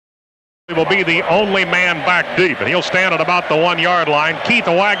will be the only man back deep, and he'll stand at about the 1-yard line. Keith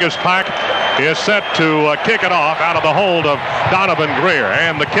Wagaspak is set to kick it off out of the hold of Donovan Greer,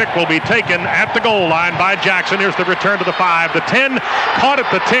 and the kick will be taken at the goal line by Jackson. Here's the return to the 5, the 10, caught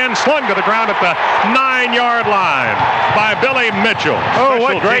at the 10, slung to the ground at the 9-yard line by Billy Mitchell. Oh,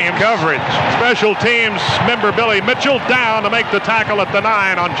 what great coverage. Special teams member Billy Mitchell down to make the tackle at the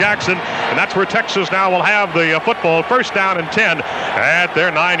 9 on Jackson, and that's where Texas now will have the football, first down and 10 at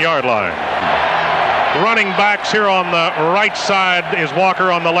their 9-yard line. Running backs here on the right side is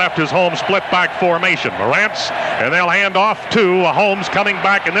Walker, on the left is Holmes, split back formation. Morantz, and they'll hand off to Holmes, coming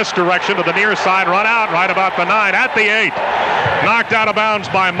back in this direction to the near side, run out right about the 9 at the 8. Knocked out of bounds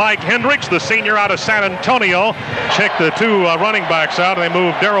by Mike Hendricks, the senior out of San Antonio. Check the 2 running backs out. They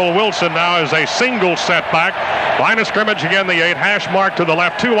move Darrell Wilson now as a single setback. Line of scrimmage again, the 8, hash mark to the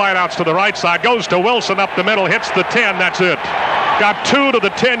left, 2 wideouts to the right side, goes to Wilson up the middle, hits the 10, that's it. Got 2 to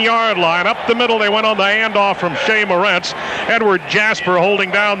the 10-yard line. Up the middle, they went on the handoff from Shea Morantz. Edward Jasper holding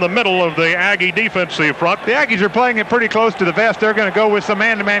down the middle of the Aggie defensive front. The Aggies are playing it pretty close to the vest. They're going to go with some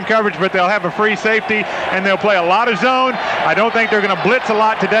man-to-man coverage, but they'll have a free safety, and they'll play a lot of zone. I don't think they're going to blitz a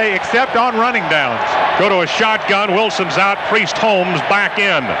lot today, except on running downs. Go to a shotgun. Wilson's out. Priest Holmes back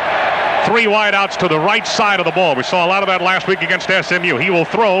in. 3 wideouts to the right side of the ball. We saw a lot of that last week against SMU. He will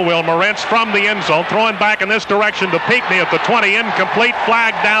throw. Will Morantz from the end zone, throwing back in this direction to Pinckney at the 20. Incomplete.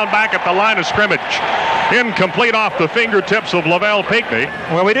 Flag down back at the line of scrimmage. Incomplete off the fingertips of Lavelle Pinckney.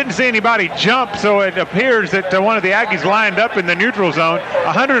 Well, we didn't see anybody jump, so it appears that one of the Aggies lined up in the neutral zone.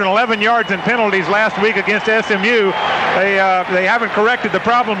 111 yards in penalties last week against SMU. They haven't corrected the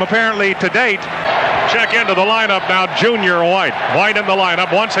problem apparently to date. Check into the lineup now, Junior White. White in the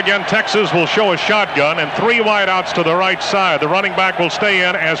lineup. Once again, Texas will show a shotgun and 3 wideouts to the right side. The running back will stay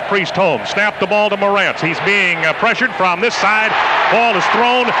in as Priest Holmes. Snap the ball to Morantz. He's being pressured from this side. Ball is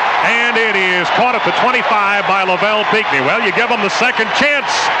thrown, and it is caught at the 25 by Lavelle Pinckney. Well, you give them the second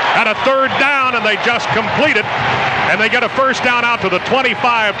chance at a 3rd down, and they just complete it. And they get a first down out to the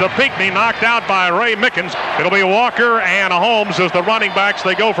 25 to Pinckney, knocked out by Ray Mickens. It'll be Walker and Holmes as the running backs.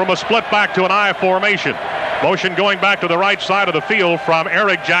 They go from a split back to an I formation. Motion going back to the right side of the field from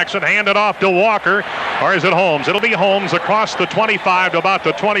Eric Jackson. Handed off to Walker. Or is it Holmes? It'll be Holmes across the 25 to about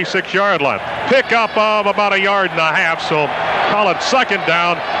the 26-yard line. Pickup of about 1.5 yards, so call it second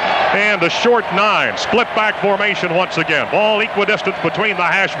down. And a short 9. Split back formation once again. Ball equidistant between the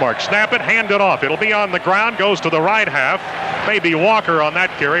hash marks. Snap it, hand it off. It'll be on the ground, goes to the right half. Maybe Walker on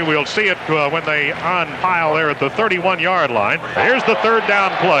that carry. We'll see it when they unpile there at the 31-yard line. Here's the 3rd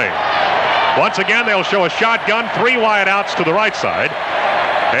down play. Once again, they'll show a shotgun, 3 wideouts to the right side.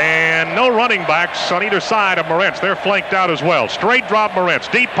 And no running backs on either side of Morantz. They're flanked out as well. Straight drop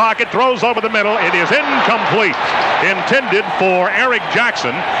Morantz. Deep pocket, throws over the middle. It is incomplete. Intended for Eric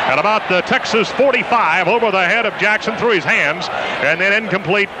Jackson at about the Texas 45, over the head of Jackson through his hands. And then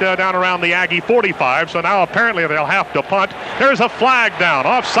incomplete down around the Aggie 45. So now apparently they'll have to punt. There's a flag down.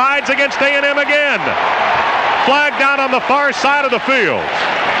 Offsides against A&M again. Flag down on the far side of the field.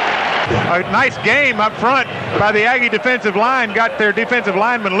 A nice game up front by the Aggie defensive line. Got their defensive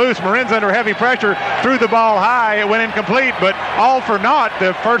lineman loose. Marin's under heavy pressure. Threw the ball high. It went incomplete, but all for naught.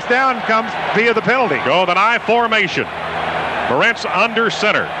 The first down comes via the penalty. Go the I formation. Morantz under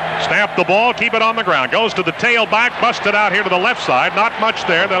center. Snap the ball, keep it on the ground. Goes to the tailback, busted out here to the left side. Not much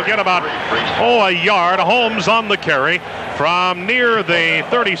there. They'll get about, a yard. Holmes on the carry from near the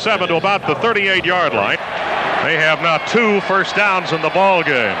 37 to about the 38-yard line. They have now 2 first downs in the ball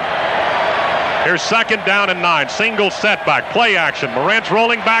game. Here's second down and 9. Single setback. Play action. Morantz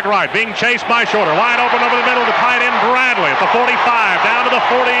rolling back right. Being chased by Shorter. Wide open over the middle to tight end Bradley at the 45. Down to the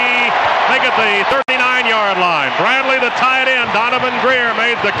 40. Make it the 39-yard line. Bradley, the tight end. Donovan Greer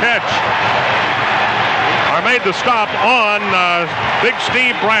made the catch. Or made the stop on Big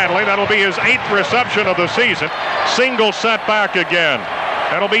Steve Bradley. That'll be his 8th reception of the season. Single setback again.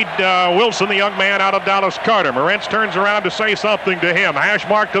 That'll be Wilson, the young man out of Dallas Carter. Morantz turns around to say something to him. Hash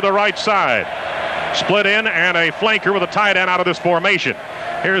mark to the right side. Split in and a flanker with a tight end out of this formation.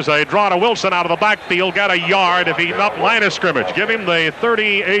 Here's a draw to Wilson out of the backfield. Got a yard if he's up line of scrimmage. Give him the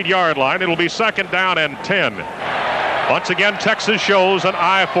 38-yard line. It'll be second down and 10. Once again, Texas shows an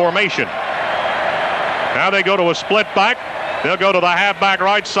I formation. Now they go to a split back. They'll go to the halfback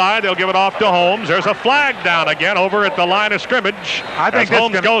right side. They'll give it off to Holmes. There's a flag down again over at the line of scrimmage. I think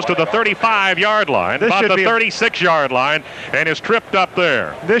Holmes goes to the 35-yard line, about the 36-yard line, and is tripped up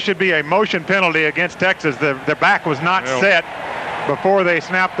there. This should be a motion penalty against Texas. The back was not set before they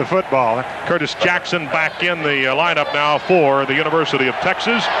snapped the football. Curtis Jackson back in the lineup now for the University of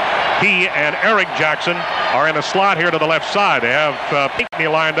Texas. He and Eric Jackson are in a slot here to the left side. They have Pinckney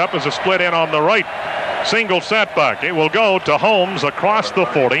lined up as a split in on the right. Single setback. It will go to Holmes across the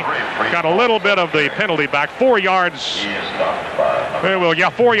 40. Got a little bit of the penalty back. 4 yards. Well,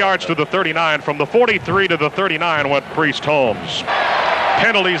 yeah, 4 yards to the 39. From the 43 to the 39 went Priest Holmes.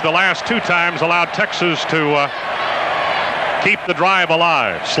 Penalties the last 2 times allowed Texas to keep the drive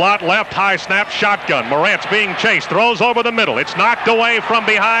alive. Slot left, high snap, shotgun. Morant's being chased, throws over the middle. It's knocked away from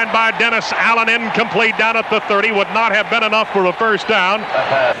behind by Dennis Allen. Incomplete down at the 30. Would not have been enough for a first down.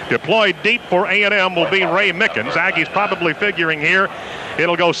 Deployed deep for A&M will be Ray Mickens. Aggies probably figuring here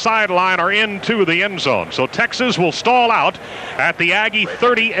it'll go sideline or into the end zone. So Texas will stall out at the Aggie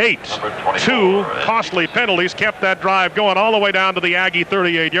 38. 2 costly penalties kept that drive going all the way down to the Aggie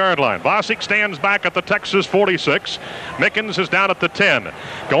 38-yard line. Vosick stands back at the Texas 46. Mickens is down at the 10.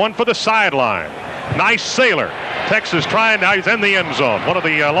 Going for the sideline. Nice sailor. Texas trying, now he's in the end zone. One of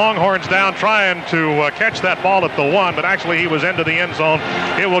the Longhorns down trying to catch that ball at the 1, but actually he was into the end zone.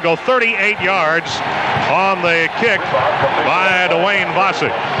 It will go 38 yards on the kick by Dwayne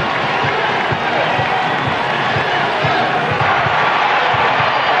Vosick.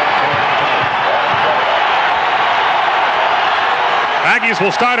 Aggies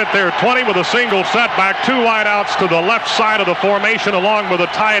will start at their 20 with a single setback. 2 wideouts to the left side of the formation along with a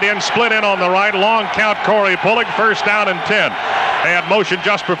tight end split in on the right. Long count Corey Pullig, first down and 10. They had motion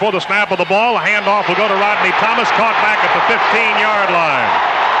just before the snap of the ball. A handoff will go to Rodney Thomas, caught back at the 15-yard line.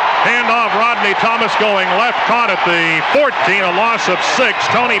 Handoff, Rodney Thomas going left, caught at the 14, a loss of 6.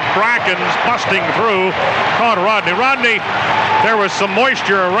 Tony Brackens busting through, caught Rodney. Rodney, there was some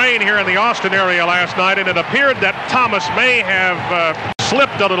moisture or rain here in the Austin area last night, and it appeared that Thomas may have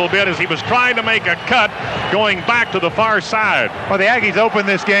slipped a little bit as he was trying to make a cut going back to the far side. Well, the Aggies opened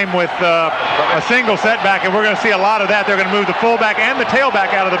this game with a single setback, and we're going to see a lot of that. They're going to move the fullback and the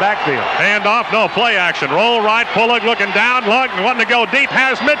tailback out of the backfield. Handoff, no, play action. Roll right, Pullig looking down, wanting to go deep,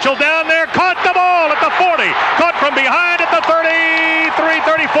 has Mitchell down there, caught the ball at the 40, caught from behind at the 33,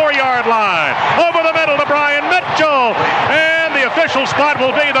 34-yard line. Over the middle to Brian Mitchell, and the official spot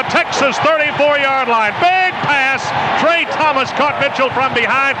will be the Texas 34-yard line. Big pass. Trey Thomas caught Mitchell from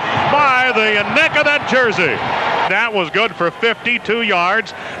behind by the neck of that jersey. That was good for 52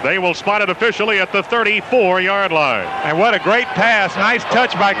 yards. They will spot it officially at the 34-yard line. And what a great pass. Nice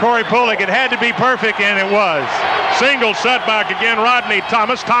touch by Corey Pullig. It had to be perfect, and it was. Single setback again, Rodney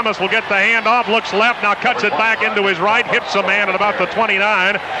Thomas. Thomas will get the handoff, looks left, now cuts it back into his right, hits a man at about the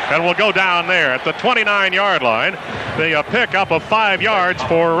 29, and will go down there at the 29-yard line. The pickup of 5 yards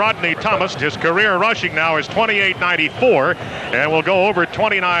for Rodney Thomas. His career rushing now is 28.94, and will go over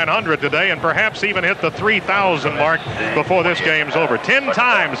 2,900 today, and perhaps even hit the 3,000 mark before this game's over. 10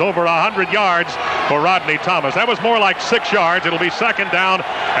 times over 100 yards for Rodney Thomas. That was more like 6 yards. It'll be second down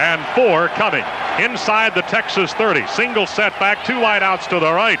and 4 coming. Inside the Texas 30. Single setback, 2 wideouts to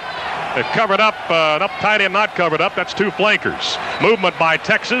the right. They've covered up, tight end not covered up. That's 2 flankers. Movement by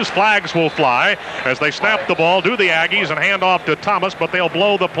Texas. Flags will fly as they snap the ball, do the Aggies, and hand off to Thomas, but they'll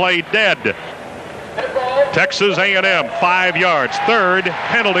blow the play dead. Texas A&M, 5 yards. 3rd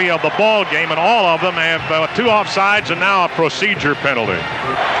penalty of the ball game, and all of them have 2 offsides and now a procedure penalty.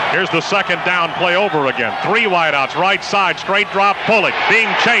 Here's the second down play over again. 3 wideouts, right side, straight drop, Pullig being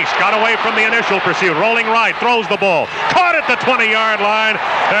chased, got away from the initial pursuit, rolling right, throws the ball, caught at the 20-yard line.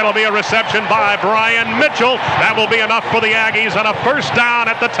 That'll be a reception by Brian Mitchell. That will be enough for the Aggies, and a first down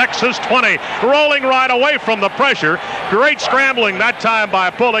at the Texas 20. Rolling right away from the pressure. Great scrambling that time by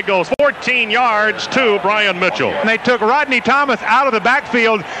Pullig, goes 14 yards to Brian Mitchell. And they took Rodney Thomas out of the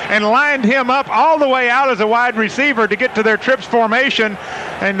backfield and lined him up all the way out as a wide receiver to get to their trips formation,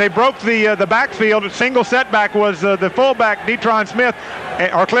 and they broke the backfield. Single setback was the fullback Detron Smith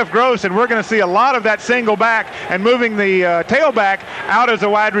or Cliff Gross, and we're going to see a lot of that single back and moving the tailback out as a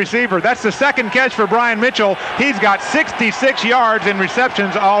wide receiver. That's the second catch for Brian Mitchell. He's got 66 yards in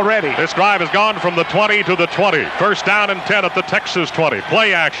receptions already. This drive has gone from the 20 to the 20. First down and 10 at the Texas 20.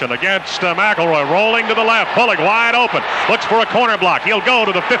 Play action against McElroy, rolling to the left. Pullig wide open, looks for a corner block. He'll go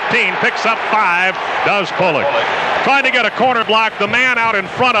to the 15, picks up 5, does Pullig. Trying to get a corner block. The man out in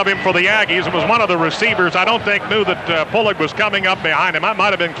front of him for the Aggies, it was one of the receivers, I don't think knew that Pullig was coming up behind him. That might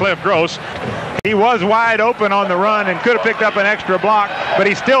have been Cliff Gross. He was wide open on the run and could have picked up an extra block, but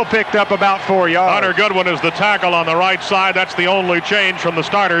he still picked up about 4 yards. Hunter Goodwin is the tackle on the right side. That's the only change from the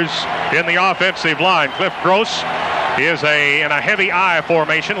starters in the offensive line. Cliff Gross is in a heavy I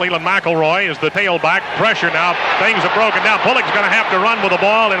formation. Leland McElroy is the tailback. Pressure now. Things have broken down. Pullig's going to have to run with the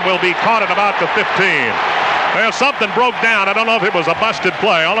ball and will be caught at about the 15. Well, something broke down. I don't know if it was a busted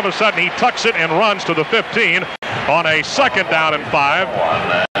play. All of a sudden, he tucks it and runs to the 15 on a second down and 5.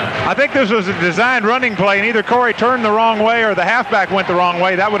 I think this was a designed running play, and either Corey turned the wrong way or the halfback went the wrong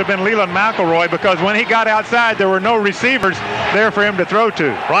way. That would have been Leland McElroy, because when he got outside, there were no receivers there for him to throw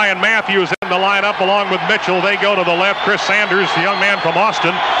to. Brian Matthews in the lineup along with Mitchell. They go to the left. Chris Sanders, the young man from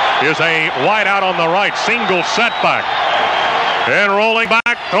Austin, is a wide out on the right. Single setback. And rolling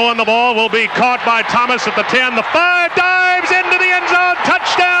back, throwing the ball, will be caught by Thomas at the 10. The 5 dives into the end zone.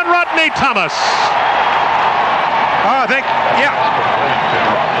 Touchdown, Rodney Thomas. I think,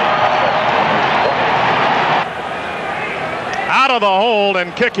 Out of the hold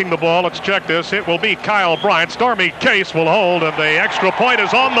and kicking the ball. Let's check this. It will be Kyle Bryant. Stormy Case will hold, and the extra point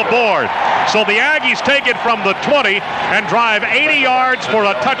is on the board. So the Aggies take it from the 20 and drive 80 yards for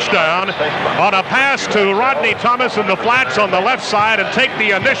a touchdown on a pass to Rodney Thomas in the flats on the left side, and take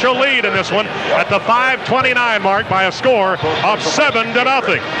the initial lead in this one at the 5:29 mark by a score of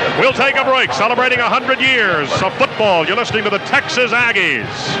 7-0. We'll take a break, celebrating 100 years of football. You're listening to the Texas Aggies.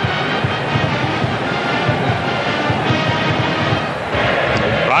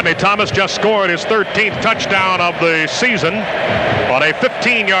 Rodney Thomas just scored his 13th touchdown of the season on a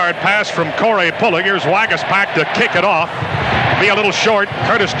 15-yard pass from Corey Pulling. Here's Wagaspack to kick it off. Be a little short.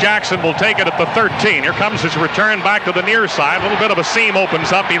 Curtis Jackson will take it at the 13. Here comes his return back to the near side. A little bit of a seam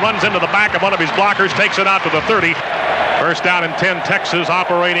opens up. He runs into the back of one of his blockers, takes it out to the 30. First down and 10, Texas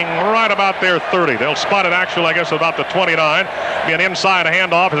operating right about their 30. They'll spot it actually, I guess, about the 29. Be an inside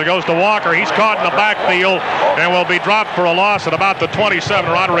handoff as it goes to Walker. He's caught in the backfield and will be dropped for a loss at about the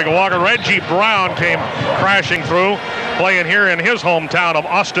 27. Roderick Walker. Reggie Brown came crashing through, playing here in his hometown of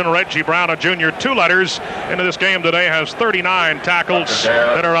Austin. Reggie Brown, a junior, 2 letters into this game today, has 39 tackles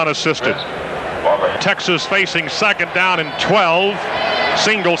that are unassisted. Texas facing second down and 12.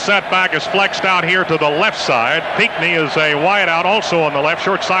 Single setback is flexed out here to the left side. Pinckney is a wide out also on the left,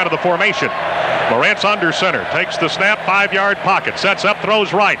 short side of the formation. Morantz under center, takes the snap, 5-yard pocket, sets up,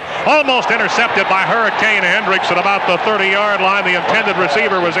 throws right. Almost intercepted by Hurricane Hendricks at about the 30-yard line. The intended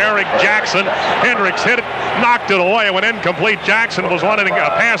receiver was Eric Jackson. Hendricks hit it, knocked it away, and went incomplete. Jackson was wanting a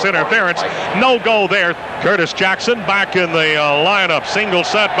pass interference. No go there. Curtis Jackson back in the lineup. Single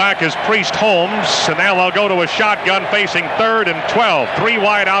setback is Priest Holmes, and now they'll go to a shotgun facing 3rd and 12. 3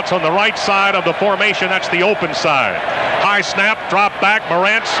 wide outs on the right side of the formation. That's the open side. High snap, drop back.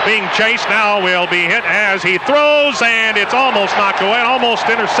 Morantz being chased. Now will be hit as he throws, and it's almost knocked away, almost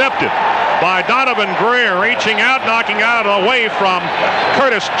intercepted by Donovan Greer, reaching out, knocking out away from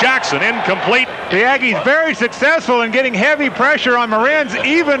Curtis Jackson. Incomplete. The Aggies very successful in getting heavy pressure on Morantz,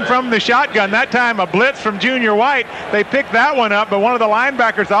 even from the shotgun. That time a blitz from Junior White. They picked that one up, but one of the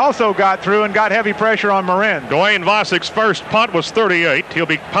linebackers also got through and got heavy pressure on Morantz. Dwayne Vossick's first punt was 38. He'll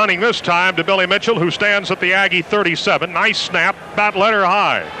be punting this time to Billy Mitchell, who stands at the Aggie 37. Nice snap, bat letter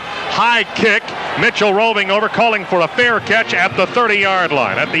high. High kick. Mitchell roving over, calling for a fair catch at the 30-yard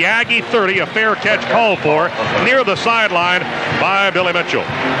line. At the Aggie 30, a fair catch called for near the sideline by Billy Mitchell.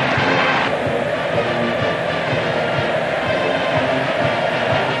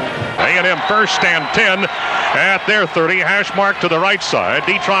 A&M first and 10 at their 30. Hash mark to the right side.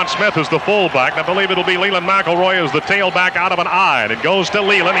 Detron Smith is the fullback. I believe it'll be Leland McElroy as the tailback out of an eye. And it goes to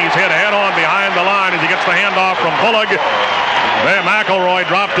Leland. He's hit head on behind the line as he gets the handoff from Bullock. Then McElroy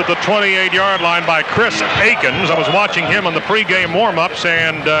dropped at the 28-yard line by Chris Akins. I was watching him on the pregame warm-ups,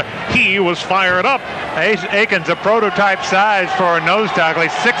 and he was fired up. Akins, a prototype size for a nose tackle.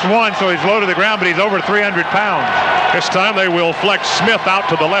 He's 6'1", so he's low to the ground, but he's over 300 pounds. This time they will flex Smith out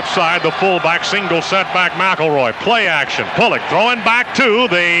to the left side, the fullback, single setback McElroy. Play action. Bullock throwing back to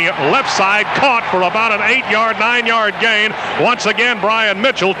the left side, caught for about an 8-yard, 9-yard gain. Once again, Brian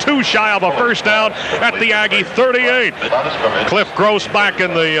Mitchell, 2 shy of a first down at the Aggie 38. Cliff Gross back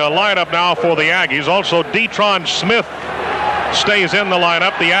in the lineup now for the Aggies. Also, Detron Smith stays in the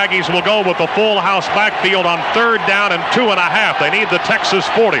lineup. The Aggies will go with the full house backfield on 3rd down and 2.5. They need the Texas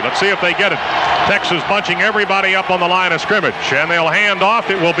 40. Let's see if they get it. Texas bunching everybody up on the line of scrimmage, and they'll hand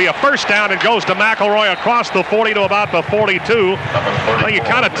off. It will be a first down. It goes to McElroy across the 40 to about the 42. Well, you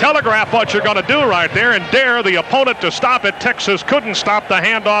kind of telegraph what you're going to do right there and dare the opponent to stop it. Texas couldn't stop the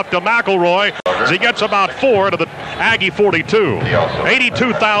handoff to McElroy as he gets about 4 to the Aggie 42.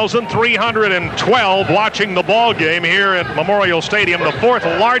 82,312 watching the ball game here at Memorial Stadium, the 4th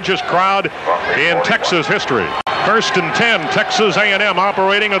largest crowd in Texas history. First and 10, Texas A&M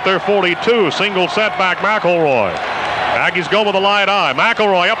operating at their 42. Single setback McElroy. Aggies go with a light eye.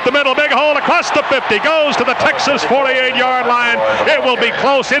 McElroy up the middle, big hole across the 50, goes to the Texas 48-yard line. It will be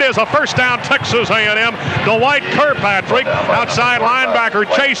close. It is a first down, Texas A&M. Dwight Kirkpatrick, outside linebacker,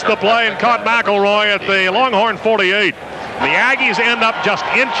 chased the play and caught McElroy at the Longhorn 48. The Aggies end up just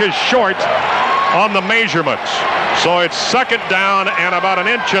inches short on the measurements. So it's second down and about an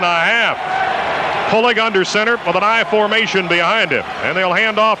inch and a half. Pulling under center with an I formation behind him. And they'll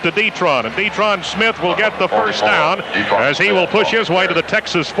hand off to Detron. And Detron Smith will get the first down as he will push his way to the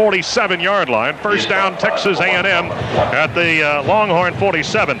Texas 47-yard line. First down, Texas A&M at the Longhorn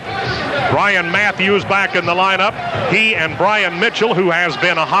 47. Brian Matthews back in the lineup. He and Brian Mitchell, who has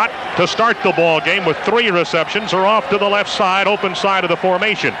been hot to start the ball game with 3 receptions, are off to the left side, open side of the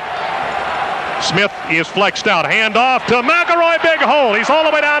formation. Smith is flexed out. Hand off to McElroy. Big hole. He's all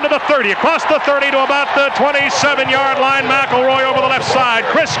the way down to the 30. Across the 30 to about the 27-yard line. McElroy over the left side.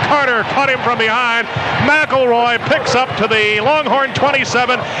 Chris Carter caught him from behind. McElroy picks up to the Longhorn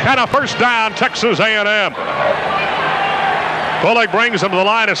 27 and a first down, Texas A&M. Bullock brings him to the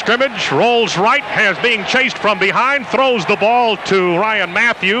line of scrimmage, rolls right, has being chased from behind, throws the ball to Ryan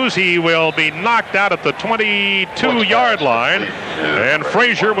Matthews. He will be knocked out at the 22-yard line, and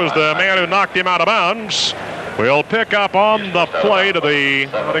Frazier was the man who knocked him out of bounds. We'll pick up on the play to the,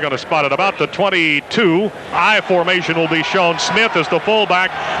 they're going to spot it, about the 22. I formation will be shown. Smith is the fullback.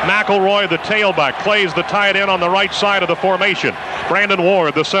 McElroy the tailback. Clay's the tight end on the right side of the formation. Brandon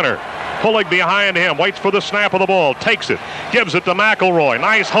Ward the center. Pulling behind him, waits for the snap of the ball, takes it, gives it to McElroy.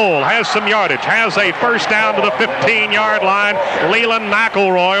 Nice hole, has some yardage, has a first down to the 15-yard line. Leland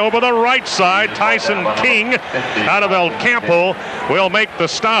McElroy over the right side. Tyson King out of El Campo will make the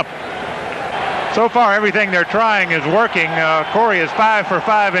stop. So far, everything they're trying is working. Corey is 5 for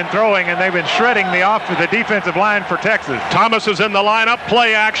 5 in throwing, and they've been shredding the defensive line for Texas. Thomas is in the lineup.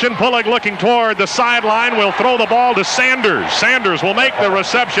 Play action. Pulling looking toward the sideline. Will throw the ball to Sanders. Sanders will make the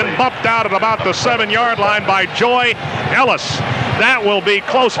reception. Bumped out at about the 7-yard line by Joy Ellis. That will be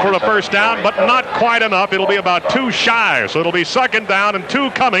close for a first down, but not quite enough. It'll be about 2 shy. So it'll be second down and 2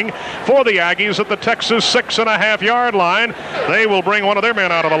 coming for the Aggies at the Texas 6.5-yard line. They will bring one of their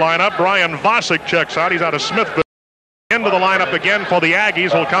men out of the lineup. Brian Vosick checks out. He's out of Smithville. Into the lineup again for the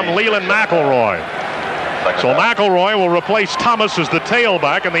Aggies will come Leland McElroy. So McElroy will replace Thomas as the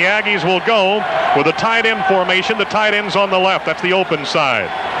tailback, and the Aggies will go with a tight end formation. The tight end's on the left. That's the open side.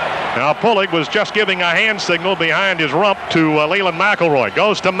 Now Pullig was just giving a hand signal behind his rump to Leland McElroy.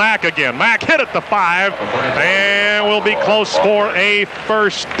 Goes to Mack again. Mack hit at the 5 and will be close for a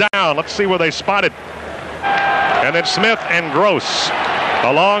first down. Let's see where they spotted. And then Smith and Gross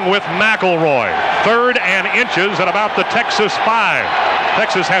along with McElroy. 3rd and inches at about the Texas 5.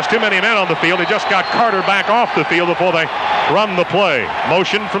 Texas has too many men on the field. They just got Carter back off the field before they run the play.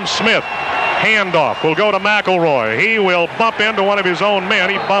 Motion from Smith. Handoff will go to McElroy. He will bump into one of his own men.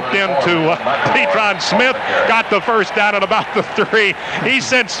 He bumped into Detron Smith. Got the first down at about the 3. He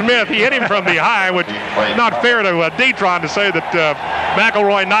sent Smith. He hit him from behind, which not fair to Detron to say that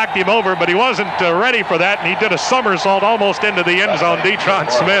McElroy knocked him over, but he wasn't ready for that, and he did a somersault almost into the end zone.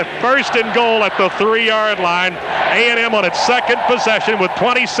 Detron Smith. First and goal at the 3-yard line. A&M on its second possession with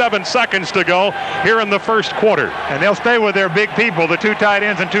 27 seconds to go here in the first quarter. And they'll stay with their big people, the 2 tight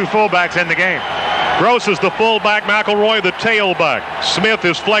ends and 2 fullbacks in the game. Gross is the fullback, McElroy the tailback. Smith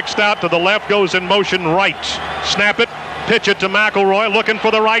is flexed out to the left, goes in motion right. Snap it, pitch it to McElroy, looking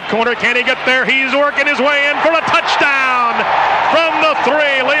for the right corner. Can he get there? He's working his way in for a touchdown from the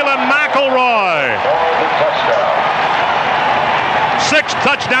 3, Leland McElroy. 6th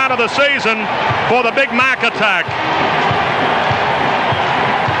touchdown of the season for the Big Mac attack.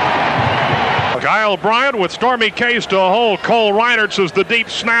 Kyle Bryant with Stormy Case to a hole. Cole Reinertz is the deep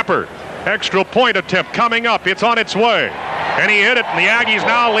snapper. Extra point attempt coming up. It's on its way. And he hit it, and the Aggies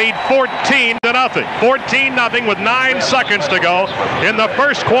now lead 14-0. 14-0 with 9 seconds to go in the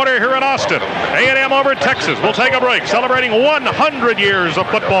first quarter here in Austin. A&M over Texas. We'll take a break. Celebrating 100 years of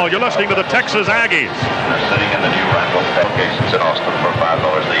football. You're listening to the Texas Aggies. They're sitting in the new rental locations in Austin for $5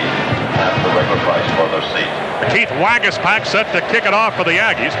 each. Half the regular price for those seats. Keith Wagaspak set to kick it off for the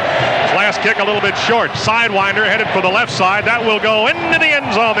Aggies. His last kick a little bit short. Sidewinder headed for the left side. That will go into the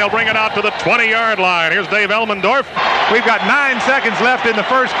end zone. They'll bring it out to the 20-yard line. Here's Dave Elmendorf. We've got 9 seconds left in the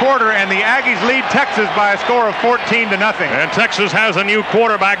first quarter, and the Aggies lead Texas by a score of 14-0. And Texas has a new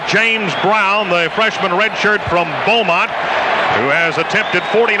quarterback, James Brown, the freshman redshirt from Beaumont, who has attempted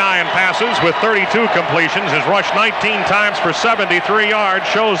 49 passes with 32 completions. Has rushed 19 times for 73 yards.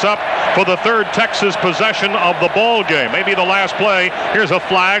 Shows up for the 3rd Texas possession of the ball game. Maybe the last play. Here's a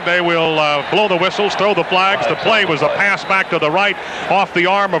flag. They will blow the whistles, throw the flags. The play was a pass back to the right off the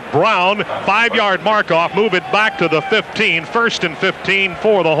arm of Brown. 5-yard mark off. Move it back to the 15. 1st and 15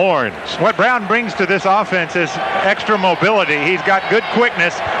 for the Horns. What Brown brings to this offense is extra mobility. He's got good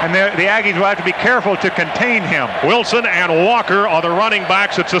quickness, and the Aggies will have to be careful to contain him. Wilson and Walker are the running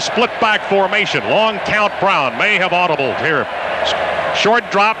backs. It's a split back formation. Long count. Brown may have audibled here. Short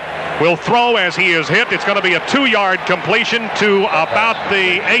drop. will throw as he is hit. It's going to be a 2-yard completion to about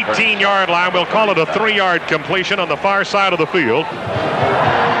the 18-yard line. We'll call it a 3-yard completion on the far side of the field.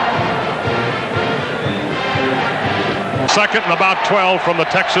 Second and about 12 from the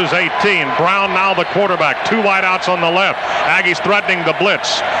Texas 18. Brown now the quarterback. 2 wideouts on the left. Aggies threatening the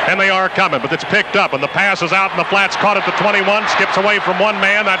blitz, and they are coming, but it's picked up, and the pass is out in the flats, caught at the 21, skips away from one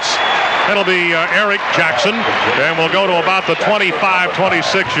man. That'll be Eric Jackson, and we'll go to about the 25,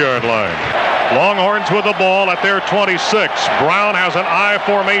 26-yard line. Longhorns with the ball at their 26. Brown has an I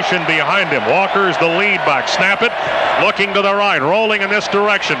formation behind him. Walker's the lead back. Snap it. Looking to the right. Rolling in this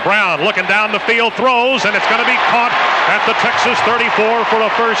direction. Brown looking down the field. Throws. And it's going to be caught at the Texas 34 for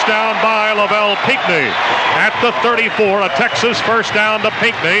a first down by Lavelle Pinckney. At the 34, a Texas first down to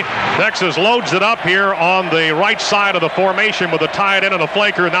Pinckney. Texas loads it up here on the right side of the formation with a tight end and a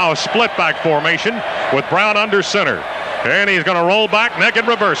flanker. Now a split back formation with Brown under center. And he's going to roll back, neck and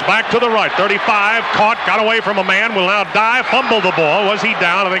reverse, back to the right. 35, caught, got away from a man, will now dive, fumble the ball. Was he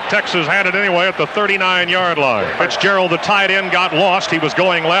down? I think Texas had it anyway at the 39-yard line. Fitzgerald, the tight end, got lost. He was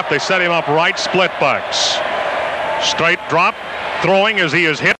going left. They set him up right, split backs. Straight drop, throwing as he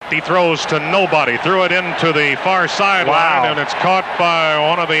is hit. He throws to nobody. Threw it into the far sideline, and it's caught by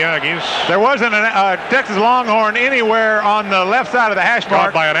one of the Aggies. There wasn't a Texas Longhorn anywhere on the left side of the hash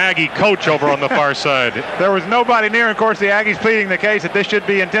mark. Caught by an Aggie coach over on the far side. There was nobody near. Of course, the Aggies pleading the case that this should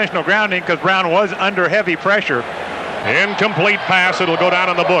be intentional grounding because Brown was under heavy pressure. Incomplete pass. It'll go down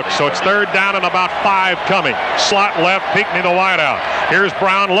in the book. So it's third down and about 5 coming. Slot left, Pinckney the wideout. Here's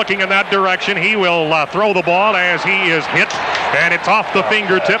Brown looking in that direction. He will throw the ball as he is hit. And it's off the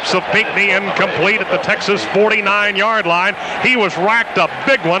fingertips of Pinckney, incomplete at the Texas 49-yard line. He was racked a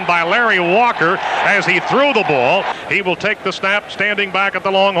big one by Larry Walker as he threw the ball. He will take the snap, standing back at the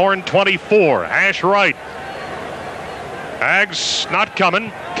Longhorn 24. Hash right. Ags not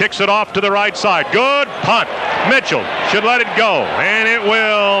coming. Kicks it off to the right side. Good punt. Mitchell should let it go. And it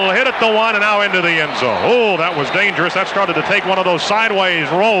will hit at the 1 and now into the end zone. Oh, that was dangerous. That started to take one of those sideways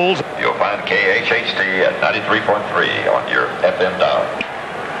rolls. You'll find KHHT at 93.3 on your FM dial.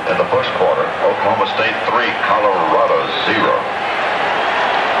 In the first quarter, Oklahoma State 3, Colorado 0.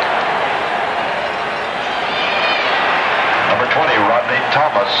 Number 20, Rodney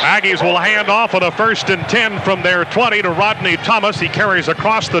Thomas. Aggies will hand off on a 1st and 10 from their 20 to Rodney Thomas. He carries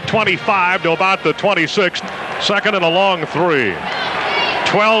across the 25 to about the 26. Second and a long 3.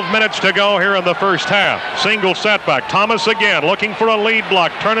 12 minutes to go here in the first half. Single setback. Thomas again looking for a lead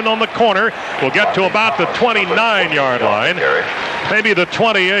block. Turning on the corner. Will get to about the 29-yard line. Maybe the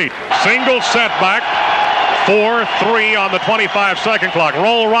 28. Single setback. 4-3 on the 25-second clock.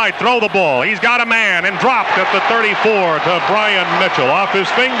 Roll right, throw the ball. He's got a man and dropped at the 34 to Brian Mitchell. Off his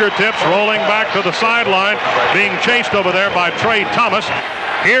fingertips, rolling back to the sideline, being chased over there by Trey Thomas.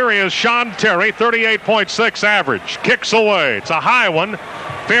 Here is Sean Terry, 38.6 average. Kicks away. It's a high one.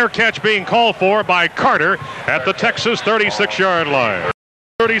 Fair catch being called for by Carter at the Texas 36-yard line.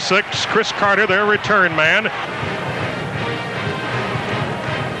 36, Chris Carter, their return man.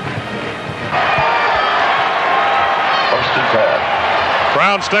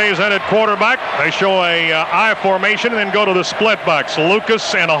 Brown stays in at quarterback. They show a I formation and then go to the split backs.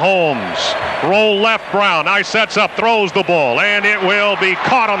 Lucas and Holmes. Roll left, Brown. Now he sets up, throws the ball, and it will be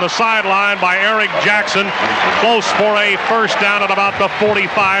caught on the sideline by Eric Jackson. Close for a first down at about the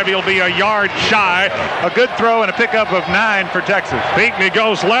 45. He'll be a yard shy. A good throw and a pickup of 9 for Texas. Pinckney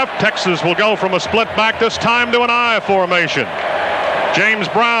goes left. Texas will go from a split back this time to an I formation. James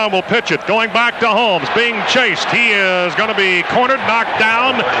Brown will pitch it, going back to Holmes, being chased. He is going to be cornered, knocked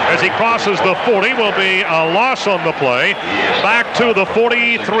down as he crosses the 40. Will be a loss on the play. Back to the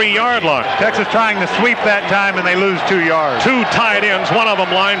 43-yard line. Texas trying to sweep that time, and they lose 2 yards. 2 tight ends. One of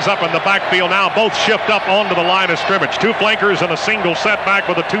them lines up in the backfield now. Both shift up onto the line of scrimmage. 2 flankers and a single setback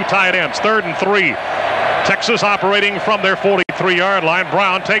with the 2 tight ends. 3rd and 3. Texas operating from their 43-yard line.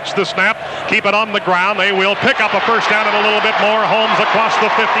 Brown takes the snap, keep it on the ground. They will pick up a first down and a little bit more. Holmes across the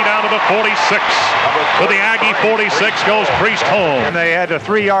 50 down to the 46. To the Aggie 46 goes Priest Holmes. And they had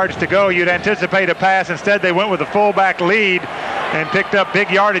 3 yards to go. You'd anticipate a pass. Instead, they went with a fullback lead and picked up big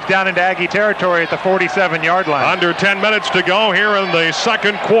yardage down into Aggie territory at the 47-yard line. Under 10 minutes to go here in the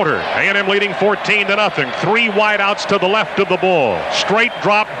second quarter. A&M leading 14-0. 3 wideouts to the left of the ball. Straight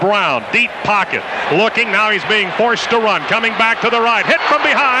drop Brown. Deep pocket. Looking. Now he's being forced to run. Coming back to the right. Hit from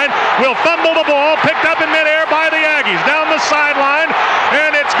behind. Will fumble the ball. Picked up in midair by the Aggies. Down the sideline.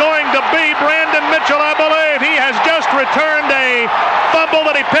 And it's going to be Brandon Mitchell, I believe. He has just returned a fumble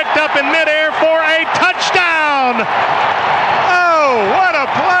that he picked up in midair for a touchdown. Oh, what a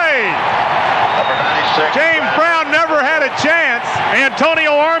play. James Brown never had a chance.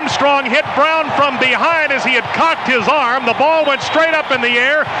 Antonio Armstrong hit Brown from behind as he had cocked his arm. The ball went straight up in the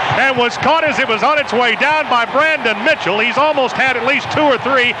air and was caught as it was on its way down by Brandon Mitchell. He's almost had at least 2 or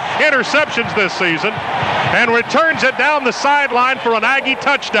 3 interceptions this season and returns it down the sideline for an Aggie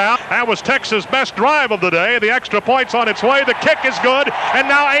touchdown. That was Texas' best drive of the day. The extra point's on its way. The kick is good, and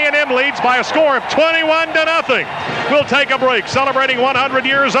now A&M leads by a score of 21-0. We'll take a break. Celebrating 100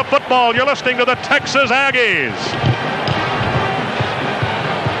 years of football, you're listening to the Texas Aggies.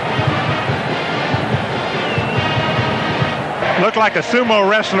 Looked like a sumo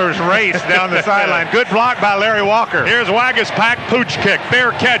wrestler's race down the sideline. Good block by Larry Walker. Here's Wagaspak, pooch kick.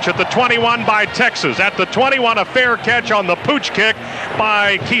 Fair catch at the 21 by Texas. At the 21, a fair catch on the pooch kick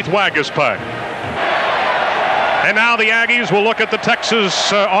by Keith Wagaspak. And now the Aggies will look at the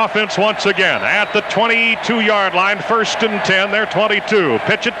Texas offense once again. At the 22-yard line, 1st and 10, they're 22.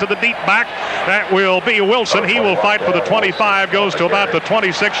 Pitch it to the deep back. That will be Wilson. He will fight for the 25, goes to about the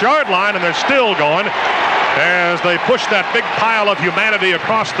 26-yard line, and they're still going as they push that big pile of humanity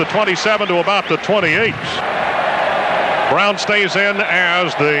across the 27 to about the 28. Brown stays in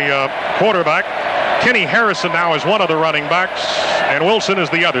as the quarterback. Kenny Harrison now is one of the running backs, and Wilson is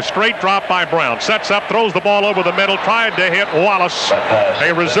the other. Straight drop by Brown. Sets up, throws the ball over the middle, tried to hit Wallace,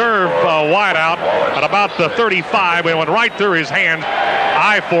 a reserve wideout at about the 35. It went right through his hand.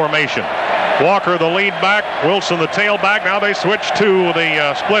 I formation. Walker the lead back, Wilson the tailback. Now they switch to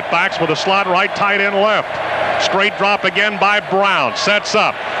the split backs with a slot right, tight end left. Straight drop again by Brown. Sets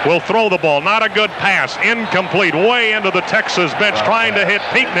up. Will throw the ball. Not a good pass. Incomplete. Way into the Texas bench trying to hit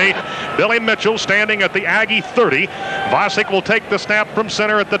Pinckney. Billy Mitchell standing at the Aggie 30. Vosick will take the snap from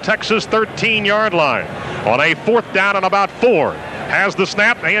center at the Texas 13-yard line. On a 4th down and about 4. Has the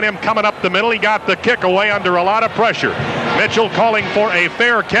snap. A&M coming up the middle. He got the kick away under a lot of pressure. Mitchell calling for a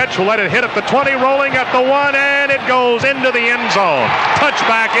fair catch. Will let it hit at the 20, rolling at the 1, and it goes into the end zone.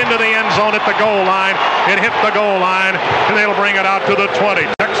 Touchback into the end zone at the goal line. It hit the goal line, and they'll bring it out to the 20.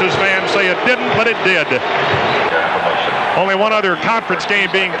 Texas fans say it didn't, but it did. Only one other conference game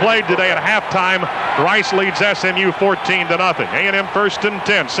being played today at halftime. Rice leads SMU 14-0. A&M 1st and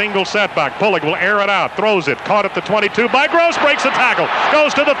 10. Single setback. Pullig will air it out. Throws it. Caught at the 22 by Gross. Breaks the tackle.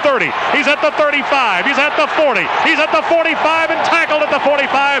 Goes to the 30. He's at the 35. He's at the 40. He's at the 45 and tackled at the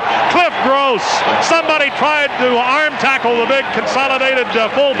 45. Cliff Gross. Somebody tried to arm tackle the big consolidated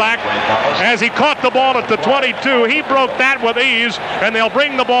fullback as he caught the ball at the 22. He broke that with ease, and they'll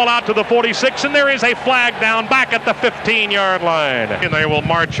bring the ball out to the 46, and there is a flag down back at the 15-yard line. And they will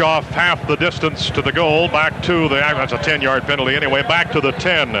march off half the distance to the goal, back to the, that's a 10-yard penalty anyway, back to the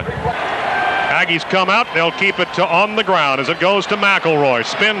 10. Aggies come out. They'll keep it on the ground as it goes to McElroy.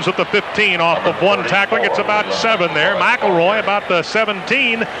 Spins at the 15 off of one tackling. It's about 7 there. McElroy about the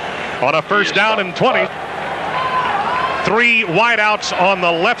 17 on a 1st down and 20. 3 wideouts on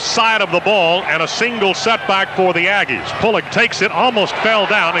the left side of the ball and a single setback for the Aggies. Pullig takes it, almost fell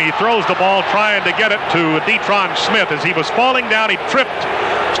down, and he throws the ball trying to get it to Detron Smith. As he was falling down, he tripped,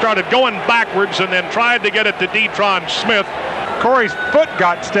 started going backwards, and then tried to get it to Detron Smith. Corey's foot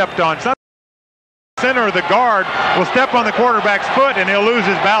got stepped on. Center of the guard will step on the quarterback's foot, and he'll lose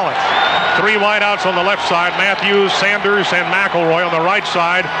his balance. 3 wideouts on the left side. Matthews, Sanders, and McElroy. On the right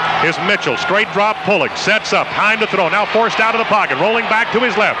side is Mitchell. Straight drop, Pullig. Sets up. Time to throw. Now forced out of the pocket. Rolling back to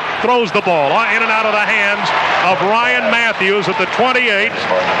his left. Throws the ball in and out of the hands of Ryan Matthews at the 28.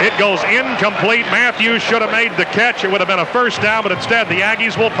 It goes incomplete. Matthews should have made the catch. It would have been a 1st down, but instead the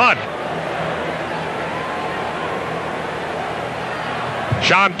Aggies will punt.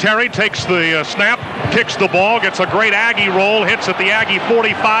 Sean Terry takes the snap, kicks the ball, gets a great Aggie roll, hits at the Aggie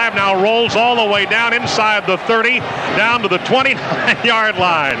 45, now rolls all the way down inside the 30, down to the 29-yard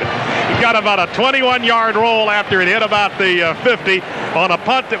line. He got about a 21-yard roll after it hit about the 50 on a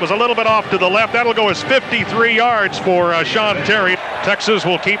punt that was a little bit off to the left. That'll go as 53 yards for Sean Terry. Texas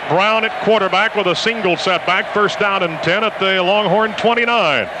will keep Brown at quarterback with a single setback. 1st down and 10 at the Longhorn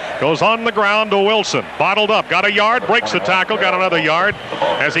 29. Goes on the ground to Wilson. Bottled up. Got a yard. Breaks the tackle. Got another yard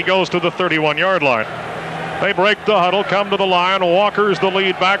as he goes to the 31-yard line. They break the huddle. Come to the line. Walker's the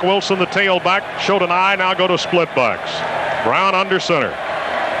lead back. Wilson the tailback. Showed an eye. Now go to split backs. Brown under center.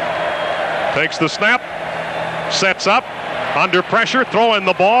 Takes the snap. Sets up. Under pressure, throwing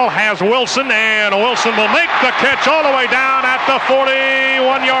the ball, has Wilson, and Wilson will make the catch all the way down at the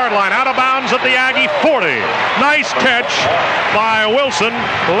 41-yard line. Out of bounds at the Aggie 40. Nice catch by Wilson.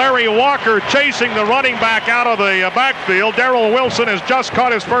 Larry Walker chasing the running back out of the backfield. Darrell Wilson has just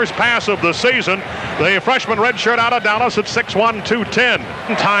caught his first pass of the season. The freshman redshirt out of Dallas at 6'1", 210.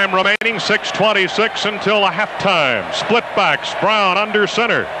 Time remaining, 6:26 until a halftime. Split backs, Brown under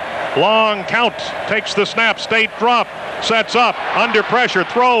center. Long count, takes the snap, state drop. Sets up, under pressure,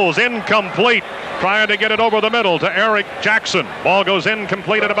 throws, incomplete. Trying to get it over the middle to Eric Jackson. Ball goes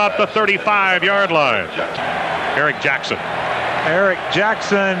incomplete at about the 35-yard line. Eric Jackson. Eric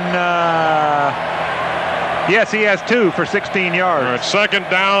Jackson, yes, he has 2 for 16 yards. All right, second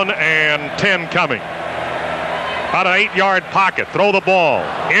down and 10 coming. About an 8-yard pocket. Throw the ball.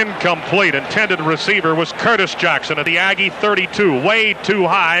 Incomplete. Intended receiver was Curtis Jackson at the Aggie 32. Way too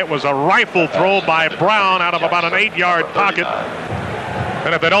high. It was a rifle throw by Brown out of about an 8-yard pocket.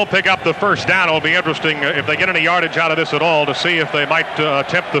 And if they don't pick up the first down, it'll be interesting if they get any yardage out of this at all to see if they might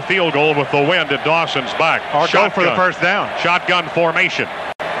attempt the field goal with the wind at Dawson's back. Or go for the first down. Shotgun formation.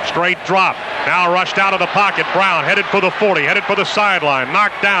 Straight drop. Now rushed out of the pocket. Brown headed for the 40, headed for the sideline.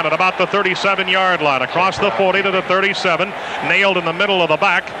 Knocked down at about the 37-yard line. Across the 40 to the 37. Nailed in the middle of the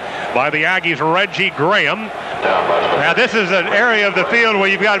back by the Aggies' Reggie Graham. Now this is an area of the field where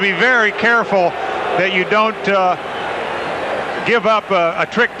you've got to be very careful that you don't give up a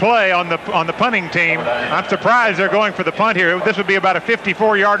trick play on the punting team. I'm surprised they're going for the punt here. This would be about a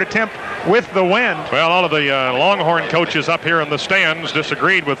 54-yard attempt with the wind. Well, all of the Longhorn coaches up here in the stands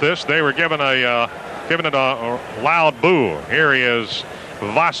disagreed with this. They were given it a loud boo. Here he is,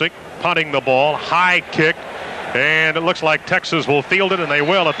 Vasic punting the ball, high kick, and it looks like Texas will field it, and they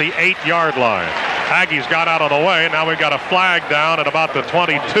will at the 8-yard line. Aggies got out of the way. Now we've got a flag down at about the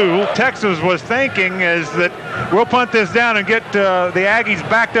 22. Texas was thinking is that we'll punt this down and get the Aggies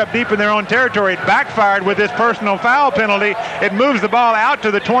backed up deep in their own territory. It backfired with this personal foul penalty. It moves the ball out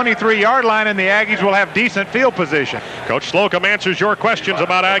to the 23-yard line, and the Aggies will have decent field position. Coach Slocum answers your questions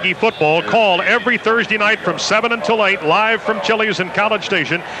about Aggie football. Call every Thursday night from 7 until 8, live from Chili's in College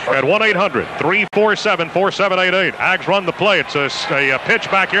Station at 1-800-347-4788. Ags run the play. It's a pitch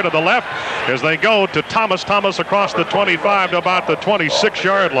back here to the left as they go to Thomas. Thomas across the 25 to about the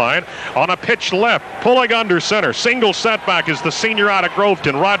 26-yard line. On a pitch left, pulling under center. Single setback is the senior out of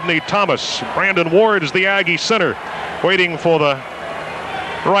Groveton, Rodney Thomas. Brandon Ward is the Aggie center, waiting for the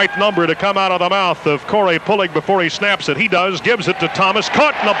right number to come out of the mouth of Corey Pullig before he snaps it. He does, gives it to Thomas.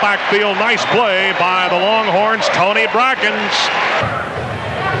 Caught in the backfield. Nice play by the Longhorns, Tony Brackens.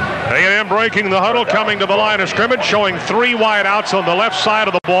 A&M breaking the huddle, coming to the line of scrimmage, showing 3 wideouts on the left side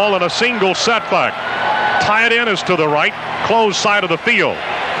of the ball and a single setback. Tight end is to the right, closed side of the field.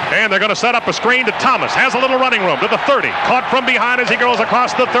 And they're going to set up a screen to Thomas. Has a little running room to the 30. Caught from behind as he goes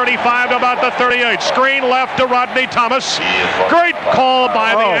across the 35 to about the 38. Screen left to Rodney Thomas. Great call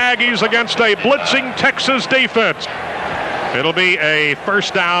by the Aggies against a blitzing Texas defense. It'll be a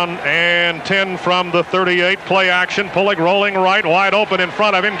first down and 10 from the 38. Play action. Pullig rolling right, wide open in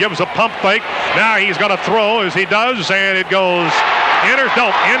front of him. Gives a pump fake. Now he's going to throw as he does, and it goes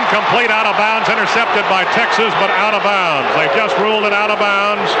incomplete, out of bounds. Intercepted by Texas, but out of bounds. They just ruled it out of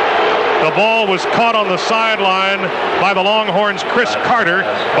bounds. The ball was caught on the sideline by the Longhorns' Chris Carter,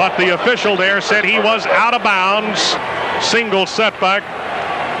 but the official there said he was out of bounds. Single setback.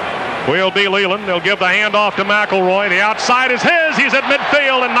 Will be Leland. They'll give the handoff to McElroy. The outside is his. He's at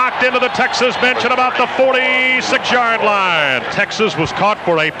midfield and knocked into the Texas bench at about the 46-yard line. Texas was caught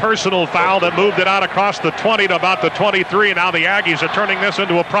for a personal foul that moved it out across the 20 to about the 23. Now the Aggies are turning this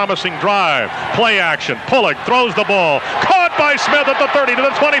into a promising drive. Play action. Pullig throws the ball. Caught by Smith at the 30 to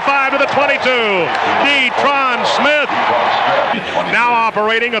the 25 to the 22. Detron Smith now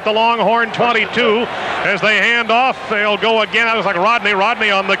operating at the Longhorn 22. As they hand off, they'll go again. That was like Rodney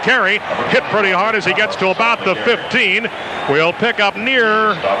on the carry. Hit pretty hard as he gets to about the 15. We'll pick up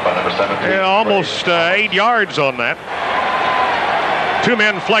near almost 8 yards on that. 2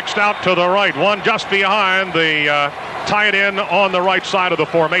 men flexed out to the right. One just behind the tight end on the right side of the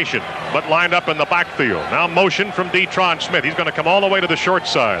formation, but lined up in the backfield. Now motion from Detron Smith. He's going to come all the way to the short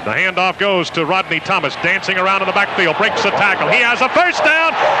side. The handoff goes to Rodney Thomas, dancing around in the backfield, breaks the tackle. He has a first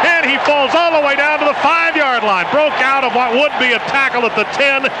down, and he falls all the way down to the 5-yard line. Broke out of what would be a tackle at the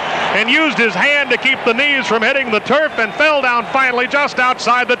 10 and used his hand to keep the knees from hitting the turf and fell down finally just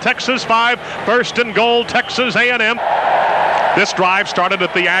outside the Texas 5. First and goal, Texas A&M. This drive started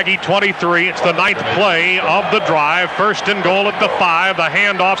at the Aggie 23. It's the 9th play of the drive. First and goal at the 5. The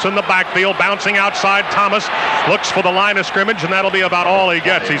handoff's in the backfield, bouncing outside. Thomas looks for the line of scrimmage, and that'll be about all he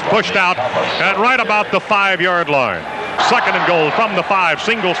gets. He's pushed out at right about the 5-yard line. Second and goal from the 5.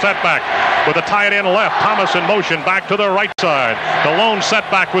 Single setback with a tight end left. Thomas in motion back to the right side. The lone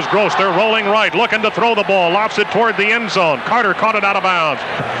setback was Gross. They're rolling right, looking to throw the ball. Lofts it toward the end zone. Carter caught it out of bounds.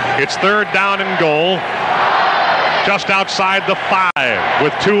 It's third down and goal, just outside the 5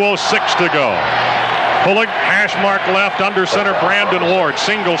 with 2:06 to go. Pullig, hash mark left, under center, Brandon Ward.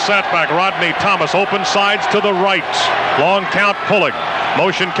 Single setback, Rodney Thomas, open sides to the right. Long count, Pullig.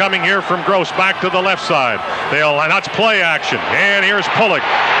 Motion coming here from Gross back to the left side. That's play action. And here's Pullock.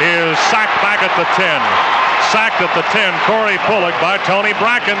 Is sacked back at the 10. Sacked at the 10, Corey Pullock by Tony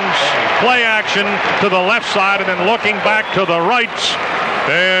Brackens. Play action to the left side and then looking back to the right.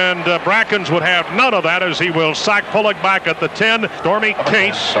 And Brackens would have none of that as he will sack Pullock back at the 10. Stormy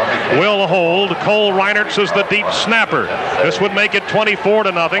Case will hold. Cole Reinertz is the deep snapper. This would make it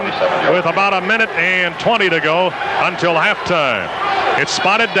 24-0 with about a minute and 20 to go until halftime. It's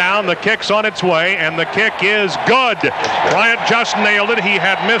spotted down. The kick's on its way, and the kick is good. Bryant just nailed it. He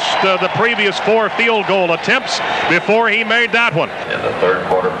had missed the previous 4 field goal attempts before he made that one. In the third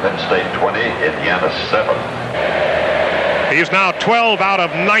quarter, Penn State 20, Indiana 7. He's now 12 out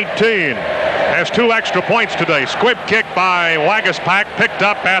of 19. Has 2 extra points today. Squib kick by Wagaspack, picked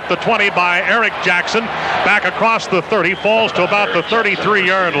up at the 20 by Eric Jackson. Back across the 30, falls to about the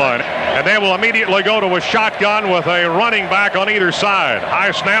 33-yard line. And they will immediately go to a shotgun with a running back on either side.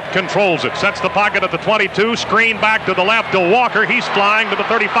 High snap, controls it. Sets the pocket at the 22. Screen back to the left to Walker. He's flying to the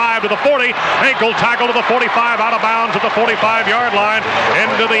 35, to the 40. Ankle tackle to the 45, out of bounds at the 45-yard line.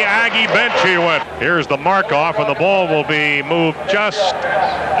 Into the Aggie bench he went. Here's the mark off, and the ball will be moved just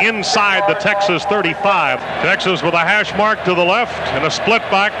inside the Texas 35. Texas with a hash mark to the left and a split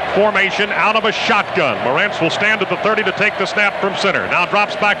back formation out of a shotgun. Morantz will stand at the 30 to take the snap from center. Now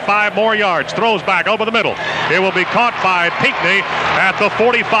drops back 5 more yards, throws back over the middle. It will be caught by Pinckney at the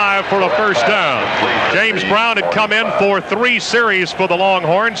 45 for a first down. James Brown had come in for 3 series for the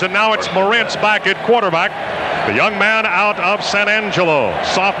Longhorns, and now it's Morantz back at quarterback. The young man out of San Angelo,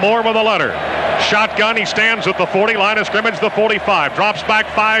 sophomore with a letter. Shotgun, he stands at the 40, line of scrimmage, the 45. Drops back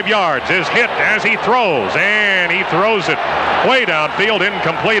 5 yards, is hit as he throws, and he throws it way downfield,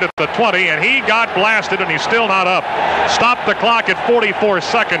 incomplete at the 20, and he got blasted, and he's still not up. Stop the clock at 44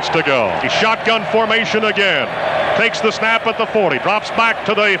 seconds to go. He's shotgun formation again. Takes the snap at the 40, drops back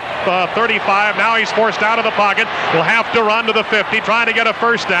to the 35. Now he's forced out of the pocket. Will have to run to the 50, trying to get a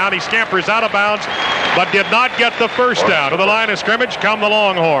first down. He scampers out of bounds, but did not get the first down. To the line of scrimmage come the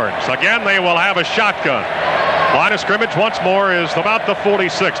Longhorns. Again, they will have a shotgun. Line of scrimmage once more is about the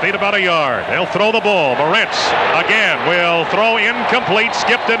 46. Need about a yard. They'll throw the ball. Morantz again will throw incomplete.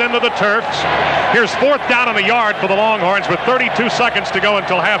 Skipped it into the turf. Here's 4th down on the yard for the Longhorns with 32 seconds to go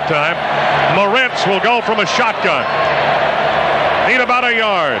until halftime. Morantz will go from a shotgun. Need about a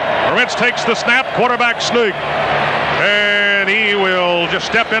yard. Morantz takes the snap. Quarterback sneak. And he will just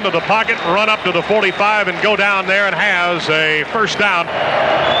step into the pocket, run up to the 45, and go down there and has a first down.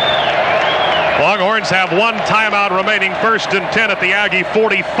 Longhorns have 1 timeout remaining, 1st and 10 at the Aggie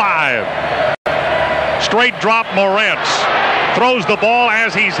 45. Straight drop Morantz. Throws the ball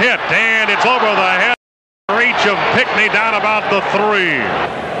as he's hit, and it's over the head. Reach of Pinckney down about the 3.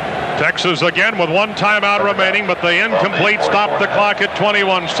 Texas again with 1 timeout remaining, but the incomplete stopped the clock at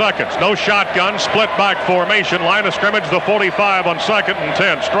 21 seconds. No shotgun, split back formation. Line of scrimmage, the 45 on 2nd and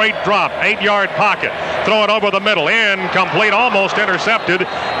 10. Straight drop, 8-yard pocket. Throw it over the middle. Incomplete, almost intercepted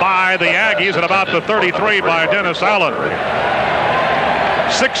by the Aggies at about the 33 by Dennis Allen.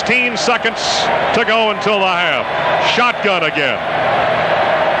 16 seconds to go until the half. Shotgun again.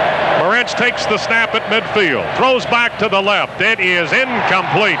 Morantz takes the snap at midfield, throws back to the left. It is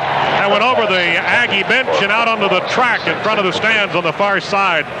incomplete. And went over the Aggie bench and out onto the track in front of the stands on the far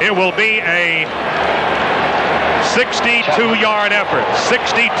side. It will be a 62-yard effort.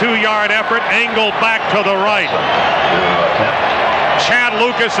 62-yard effort, angled back to the right. Chad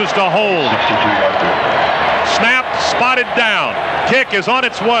Lucas is to hold. Snap, spotted down. Kick is on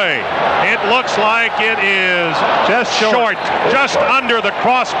its way. It looks like it is just short, just under the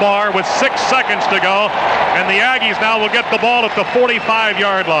crossbar with 6 seconds to go. And the Aggies now will get the ball at the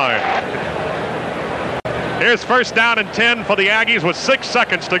 45-yard line. Here's 1st down and 10 for the Aggies with 6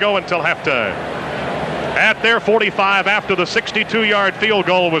 seconds to go until halftime. At their 45 after the 62-yard field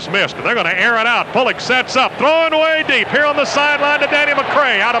goal was missed. They're going to air it out. Pullock sets up, throwing way deep. Here on the sideline to Danny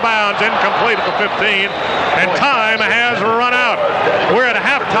McCray. Out of bounds, incomplete at the 15. And time has run out. We're at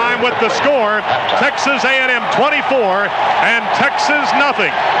halftime with the score. Texas A&M 24 and Texas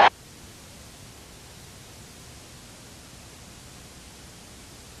nothing.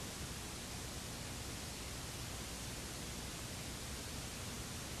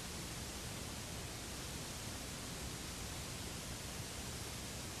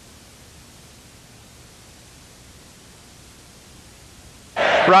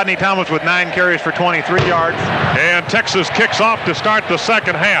 Rodney Thomas with 9 carries for 23 yards. And Texas kicks off to start the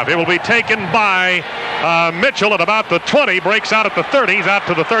second half. It will be taken by Mitchell at about the 20, breaks out at the 30, he's out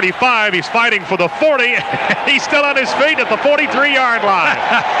to the 35, he's fighting for the 40. He's still on his feet at the 43-yard line.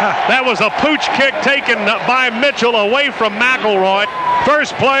 That was a pooch kick taken by Mitchell away from McElroy.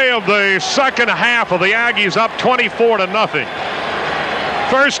 First play of the second half of the Aggies, up 24-0.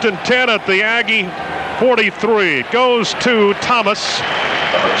 1st and 10 at the Aggie 43. It goes to Thomas.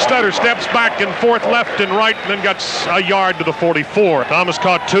 Stutter steps back and forth, left and right, and then gets a yard to the 44. Thomas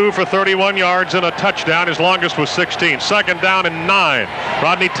caught 2 for 31 yards and a touchdown. His longest was 16. 2nd down and 9.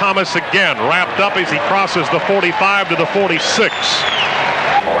 Rodney Thomas again wrapped up as he crosses the 45 to the 46.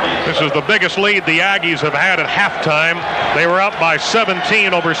 This is the biggest lead the Aggies have had at halftime. They were up by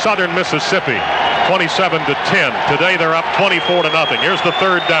 17 over Southern Mississippi, 27-10. Today they're up 24-0. Here's the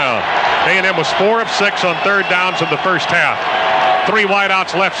 3rd down. A&M was 4 of 6 on 3rd downs in the first half. 3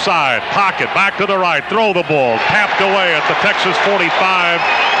 wideouts left side. Pocket back to the right. Throw the ball. Tapped away at the Texas 45.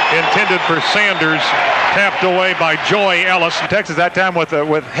 Intended for Sanders. Tapped away by Joy Ellis. Texas that time with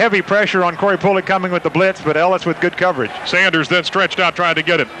heavy pressure on Corey Pulley coming with the blitz, but Ellis with good coverage. Sanders then stretched out trying to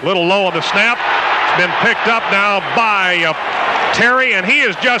get it. Little low on the snap. It's been picked up now by Terry, and he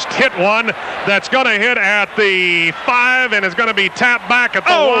has just hit one that's going to hit at the 5 and is going to be tapped back at the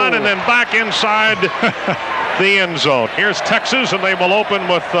 1 and then back inside the end zone. Here's Texas, and they will open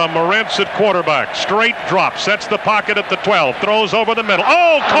with Morentz at quarterback. Straight drop, sets the pocket at the 12, throws over the middle.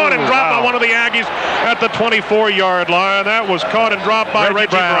 Caught and dropped by one of the Aggies at the 24-yard line. That was caught and dropped by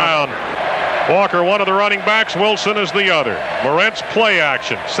Reggie Brown. Walker, one of the running backs. Wilson is the other. Morentz play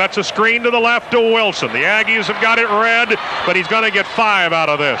action. Sets a screen to the left to Wilson. The Aggies have got it red, but he's going to get 5 out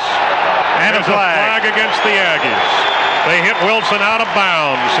of this. And there's a flag against the Aggies. They hit Wilson out of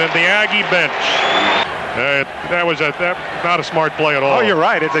bounds in the Aggie bench. That was not a smart play at all. Oh, you're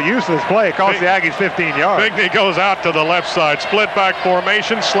right. It's a useless play. It cost the Aggies 15 yards. Bigney goes out to the left side. Split back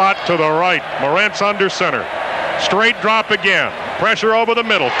formation. Slot to the right. Morentz under center. Straight drop again. Pressure over the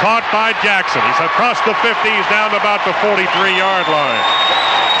middle. Caught by Jackson. He's across the 50. He's down to about the 43-yard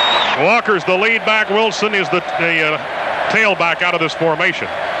line. Walker's the lead back. Wilson is the tailback out of this formation.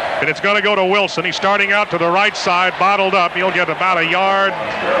 And it's going to go to Wilson. He's starting out to the right side, bottled up. He'll get about a yard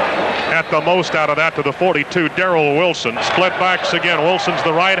at the most out of that to the 42. Darrell Wilson. Split backs again. Wilson's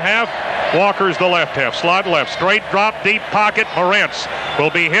the right half. Walker's the left half. Slot left. Straight drop, deep pocket. Morentz will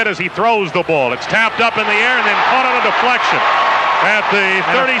be hit as he throws the ball. It's tapped up in the air and then caught on a deflection at the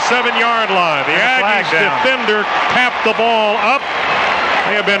 37-yard line. The Aggies defender tapped the ball up.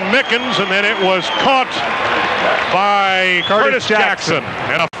 May have been Mickens, and then it was caught by Curtis Jackson.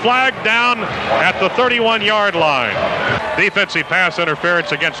 And a flag down at the 31-yard line. Defensive pass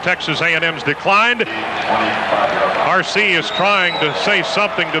interference against Texas A&M's declined. RC is trying to say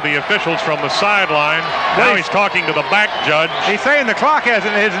something to the officials from the sideline. Now he's talking to the back judge. He's saying the clock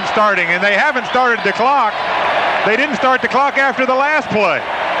isn't starting, and they haven't started the clock. They didn't start the clock after the last play.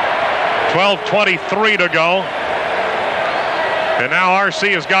 12:23 to go. And now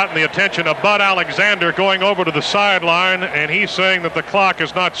RC has gotten the attention of Bud Alexander going over to the sideline, and he's saying that the clock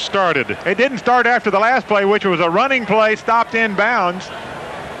has not started. It didn't start after the last play, which was a running play, stopped in bounds.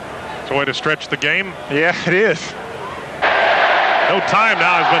 It's a way to stretch the game. Yeah, it is. No time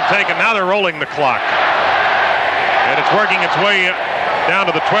now has been taken. Now they're rolling the clock. And it's working its way down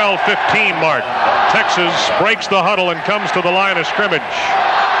to the 12:15 mark. Texas breaks the huddle and comes to the line of scrimmage.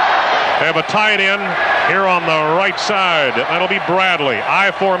 They have a tight end here on the right side. That'll be Bradley. I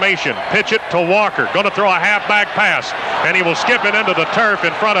formation. Pitch it to Walker. Going to throw a halfback pass. And he will skip it into the turf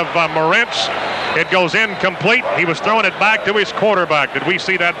in front of Morentz. It goes incomplete. He was throwing it back to his quarterback. Did we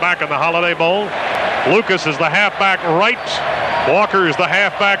see that back in the Holiday Bowl? Lucas is the halfback right. Walker is the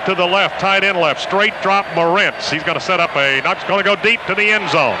halfback to the left. Tight end left. Straight drop Morentz. He's going to set up it's going to go deep to the end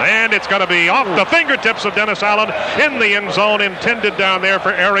zone. And it's going to be off the fingertips of Dennis Allen in the end zone. Intended down there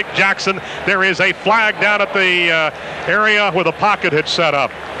for Eric Jackson. There is a flag down at the area where the pocket had set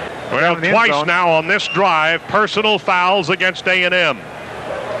up. Well, twice now on this drive, personal fouls against A&M.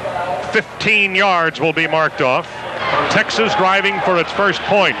 15 yards will be marked off. Texas driving for its first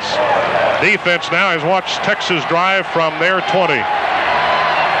points. Defense now has watched Texas drive from their 20.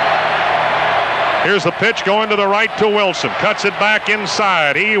 Here's the pitch going to the right to Wilson. Cuts it back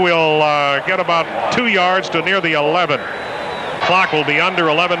inside. He will get about 2 yards to near the 11. Clock will be under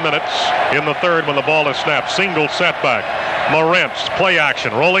 11 minutes in the third when the ball is snapped. Single setback. Morentz, play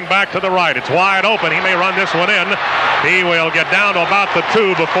action, rolling back to the right. It's wide open. He may run this one in. He will get down to about the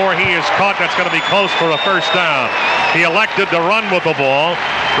 2 before he is caught. That's going to be close for a first down. He elected to run with the ball.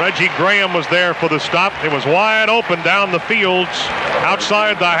 Reggie Graham was there for the stop. It was wide open down the field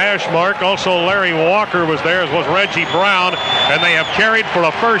outside the hash mark. Also Larry Walker was there, as was Reggie Brown, and they have carried for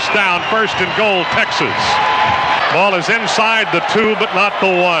a first down, first and goal, Texas. Ball is inside the 2, but not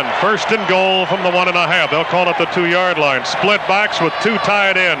the 1. First and goal from the 1.5. They'll call it the 2-yard line. Split backs with 2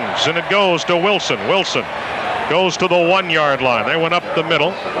 tight ends, and it goes to Wilson. Wilson goes to the 1-yard line. They went up the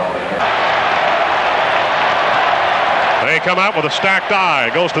middle. They come out with a stacked eye.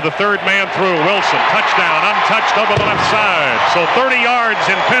 Goes to the third man through. Wilson, touchdown, untouched over the left side. So 30 yards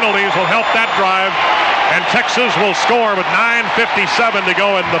in penalties will help that drive. And Texas will score with 9:57 to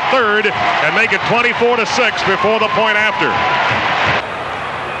go in the third and make it 24-6 before the point after.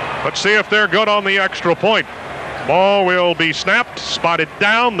 Let's see if they're good on the extra point. Ball will be snapped, spotted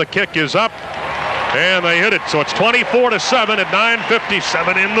down. The kick is up, and they hit it. So it's 24-7 at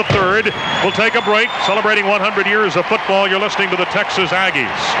 9:57 in the third. We'll take a break. Celebrating 100 years of football, you're listening to the Texas Aggies.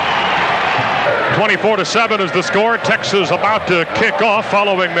 24-7 is the score. Texas about to kick off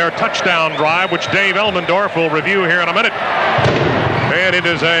following their touchdown drive, which Dave Elmendorf will review here in a minute. And it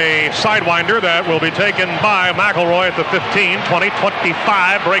is a sidewinder that will be taken by McElroy at the 15.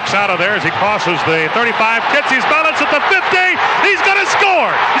 20-25 breaks out of there as he crosses the 35, gets his balance at the 50. He's going to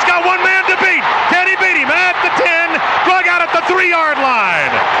score. He's got one man to beat. Can he beat him? At the 10, drug out at the 3-yard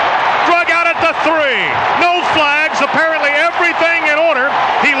line. Drug out at the 3. No flags. Apparently everything in order.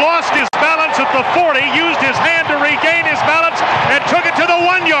 He lost his balance at the 40, used his hand to regain his balance, and took it to the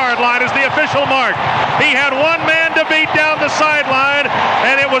 1-yard line as the official mark. He had one man to beat down the sideline,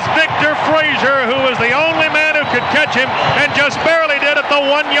 and it was Victor Frazier who was the only man who could catch him, and just barely did at the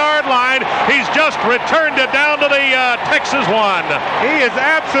 1-yard line. He's just returned it down to the Texas 1. He is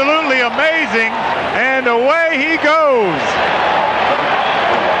absolutely amazing, and away he goes.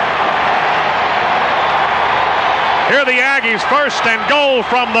 Here the Aggies, first and goal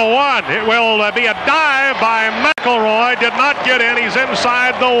from the 1. It will be a dive by McElroy. Did not get in. He's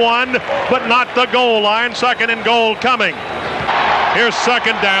inside the 1, but not the goal line. Second and goal coming. Here's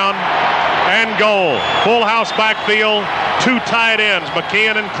second down and goal. Full house backfield. 2 tight ends,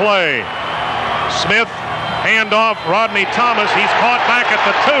 McKeon and Clay. Smith, handoff, Rodney Thomas. He's caught back at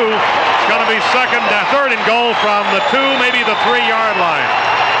the 2. It's going to be third and goal from the 2, maybe the 3-yard line.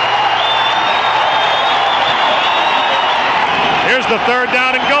 Here's the third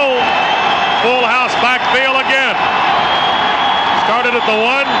down and goal. Full house backfield again. Started at the 1.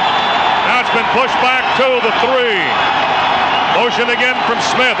 Now it's been pushed back to the 3. Motion again from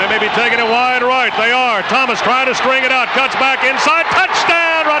Smith. They may be taking it wide right. They are. Thomas trying to string it out. Cuts back inside.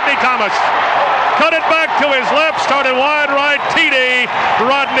 Touchdown, Rodney Thomas. Cut it back to his left. Started wide right. TD.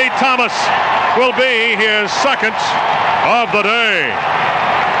 Rodney Thomas will be his second of the day.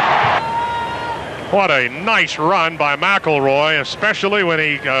 What a nice run by McElroy, especially when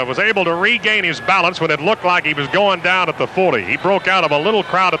he was able to regain his balance when it looked like he was going down at the 40. He broke out of a little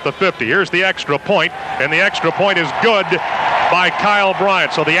crowd at the 50. Here's the extra point, and the extra point is good by Kyle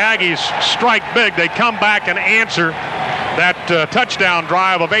Bryant. So the Aggies strike big. They come back and answer that touchdown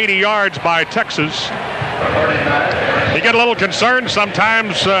drive of 80 yards by Texas. You get a little concerned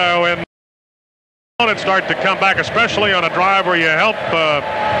sometimes when opponents start to come back, especially on a drive where you help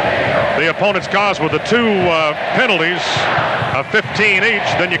the opponent's cause with the 2 penalties of 15 each.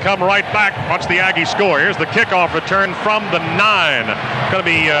 Then you come right back once the Aggies score. Here's the kickoff return from the 9. Going to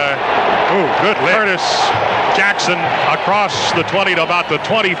be good Curtis Jackson across the 20 to about the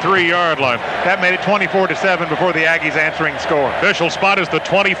 23-yard line. That made it 24-7 before the Aggies answering score. Official spot is the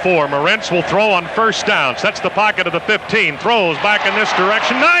 24. Morentz will throw on first down. Sets the pocket of the 15. Throws back in this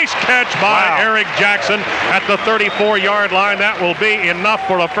direction. Nice catch by Eric Jackson at the 34-yard line. That will be enough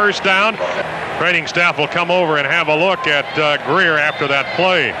for a first down. Training staff will come over and have a look at Greer after that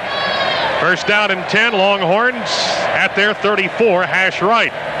play. First down and 10, Longhorns at their 34, hash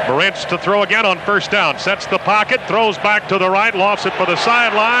right. Morentz to throw again on first down. Sets the pocket, throws back to the right, lofts it for the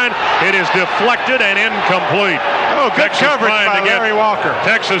sideline. It is deflected and incomplete. Oh, good coverage by Larry Walker.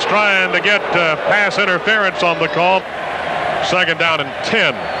 Texas trying to get pass interference on the call. Second down and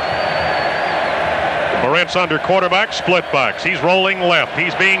 10. Morentz under quarterback, split backs. He's rolling left.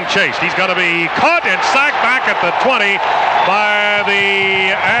 He's being chased. He's going to be caught and sacked back at the 20 by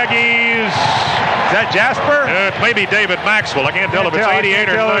the Aggies. Is that Jasper? It may be David Maxwell. I can't tell if it's 88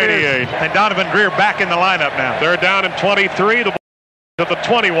 or 98. And Donovan Greer back in the lineup now. They're down in 23. The ball at the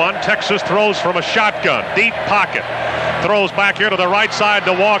 21. Texas throws from a shotgun. Deep pocket. Throws back here to the right side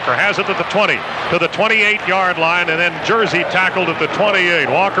to Walker. Has it at the 20, to the 28-yard line, and then Jersey tackled at the 28.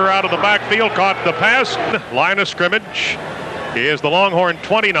 Walker out of the backfield, caught the pass. Line of scrimmage is the Longhorn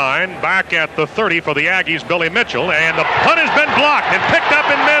 29. Back at the 30 for the Aggies, Billy Mitchell. And the punt has been blocked and picked up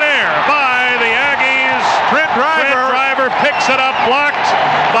in midair by the Aggies. Trent Driver picks it up, blocked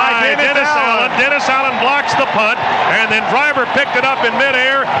by Dennis Allen. Dennis Allen blocks the punt, and then Driver picked it up in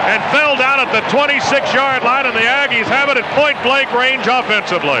midair and fell down at the 26-yard line, and the Aggies have it at point-blank range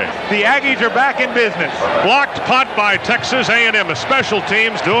offensively. The Aggies are back in business. Blocked punt by Texas A&M. The special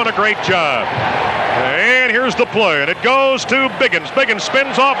teams doing a great job. And here's the play, and it goes to Biggins. Biggins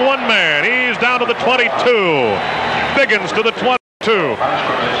spins off one man. He's down to the 22. Biggins to the 22.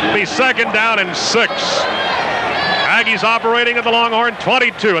 Be second down and 6. Aggies operating at the Longhorn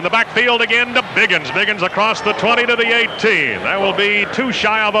 22. In the backfield again to Biggins. Biggins across the 20 to the 18. That will be too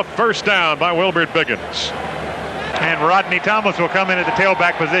shy of a first down by Wilbert Biggins. And Rodney Thomas will come in at the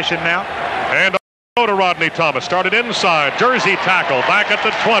tailback position now. And go to Rodney Thomas. Started inside. Jersey tackle back at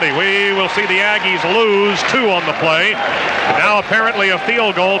the 20. We will see the Aggies lose 2 on the play. Now apparently a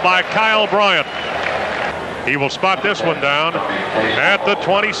field goal by Kyle Bryant. He will spot this one down at the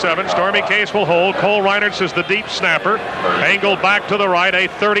 27. Stormy Case will hold. Cole Reinertz is the deep snapper. Angled back to the right. A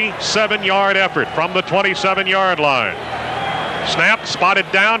 37-yard effort from the 27-yard line. Snapped,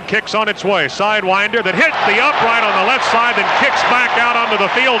 spotted down, kicks on its way. Sidewinder that hit the upright on the left side, then kicks back out onto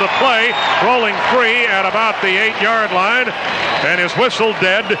the field of play. Rolling free at about the 8-yard line, and is whistled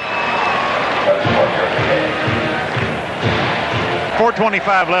dead.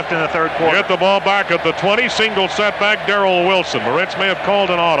 4:25 left in the third quarter. Get the ball back at the 20. Single setback, Darrell Wilson. Moritz may have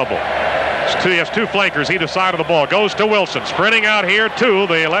called an audible. He has 2 flankers either side of the ball. Goes to Wilson. Sprinting out here to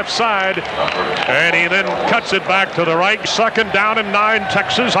the left side. And he then cuts it back to the right. Second down and 9.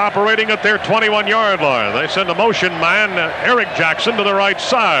 Texas operating at their 21-yard line. They send a motion man, Eric Jackson, to the right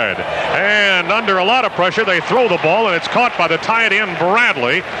side. And under a lot of pressure, they throw the ball, and it's caught by the tight end,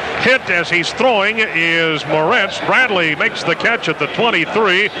 Bradley. Hit as he's throwing is Moritz. Bradley makes the catch at the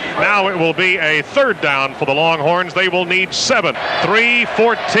 23. Now it will be a third down for the Longhorns. They will need 7.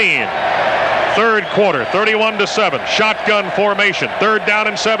 3:14. Third quarter, 31-7. Shotgun formation. Third down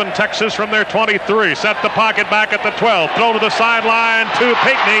and 7. Texas from their 23. Set the pocket back at the 12. Throw to the sideline to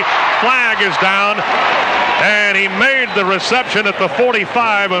Pinckney. Flag is down. And he made the reception at the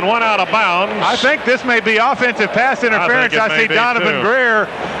 45 and went out of bounds. I think this may be offensive pass interference. I see Donovan Greer.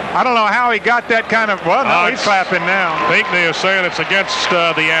 I don't know how he got that kind of. Well, no, he's clapping now. Pinckney is saying it's against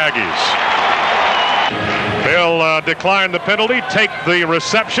the Aggies. They'll decline the penalty, take the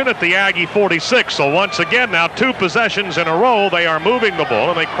reception at the Aggie 46. So once again, now 2 possessions in a row, they are moving the ball,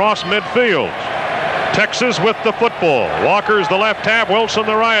 and they cross midfield. Texas with the football. Walker's the left half, Wilson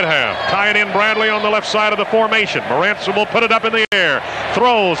the right half. Tying in Bradley on the left side of the formation. Moritz will put it up in the air.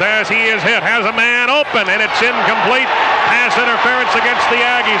 Throws as he is hit. Has a man open, and it's incomplete. Pass interference against the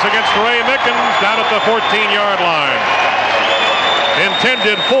Aggies, against Ray Mickens, down at the 14-yard line.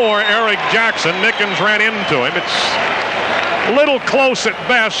 Intended for Eric Jackson. Mickens ran into him. It's a little close at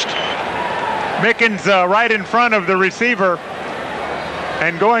best. Mickens right in front of the receiver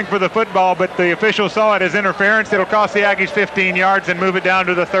and going for the football, but the official saw it as interference. It'll cost the Aggies 15 yards and move it down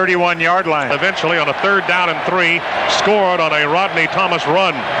to the 31-yard line. Eventually on a third down and 3, scored on a Rodney Thomas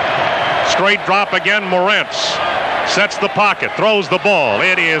run. Straight drop again, Moritz sets the pocket, throws the ball.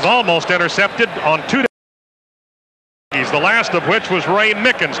 It is almost intercepted on 2. The last of which was Ray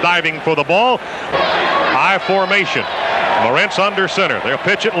Mickens diving for the ball. High formation. Moritz under center. They'll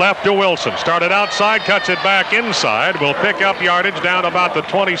pitch it left to Wilson. Started outside, cuts it back inside. Will pick up yardage down about the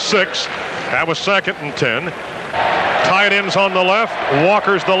 26. That was 2nd and 10. Tight ends on the left.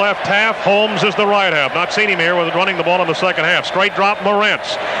 Walker's the left half. Holmes is the right half. Not seen him here with running the ball in the second half. Straight drop,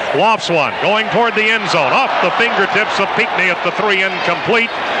 Moritz. Lofts one. Going toward the end zone. Off the fingertips of Pinckney at the 3,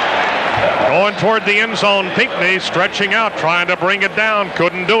 incomplete. Going toward the end zone, Pinckney stretching out, trying to bring it down.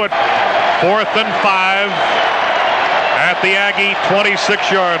 Couldn't do it. 4th and 5 at the Aggie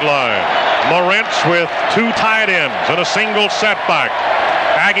 26-yard line. Moritz with 2 tight ends and a single setback.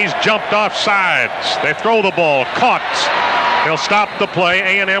 Aggies jumped off sides. They throw the ball. Caught. They'll stop the play.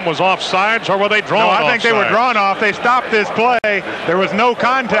 A&M was offsides, or were they drawn off? No, I think they were drawn off. They stopped this play. There was no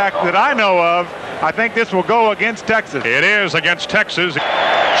contact that I know of. I think this will go against Texas. It is against Texas.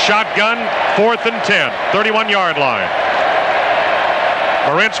 Shotgun, 4th and 10, 31-yard line.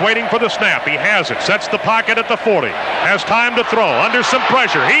 Moritz waiting for the snap. He has it. Sets the pocket at the 40. Has time to throw. Under some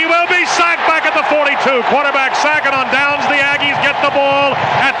pressure. He will be sacked back at the 42. Quarterback sacking on downs. The Aggies get the ball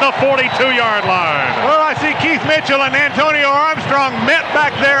at the 42-yard line. Well, I see Keith Mitchell and Antonio Armstrong met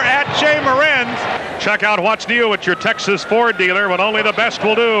back there at Shea Marin's. Check out what's new at your Texas Ford dealer. When only the best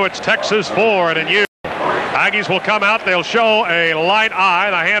will do, it's Texas Ford. And you. Aggies will come out. They'll show a light eye.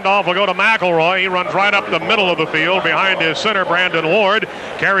 The handoff will go to McElroy. He runs right up the middle of the field behind his center, Brandon Ward.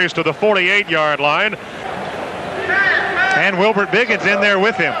 Carries to the 48-yard line. And Wilbert Biggins in there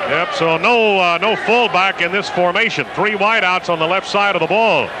with him. Yep, so no fullback in this formation. 3 wideouts on the left side of the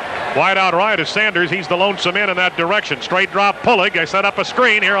ball. Wide out right is Sanders. He's the lonesome in that direction. Straight drop Pullig. They set up a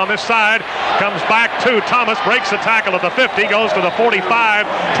screen here on this side. Comes back to Thomas. Breaks the tackle at the 50. Goes to the 45.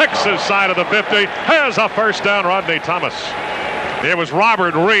 Texas side of the 50. Has a first down, Rodney Thomas. It was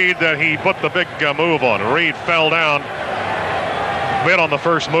Robert Reed that he put the big move on. Reed fell down. Bit on the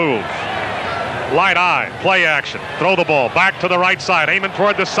first move. Light eye, play action, throw the ball back to the right side, aiming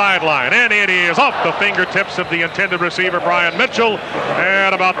toward the sideline, and it is off the fingertips of the intended receiver, Brian Mitchell,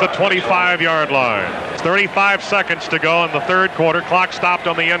 at about the 25-yard line. 35 seconds to go in the third quarter. Clock stopped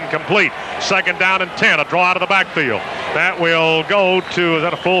on the incomplete. Second down and 10, a draw out of the backfield. That will go to, is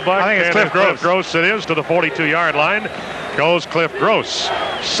that a fullback? I think it's Cliff Gross. Cliff Gross it is, to the 42-yard line. Goes Cliff Gross.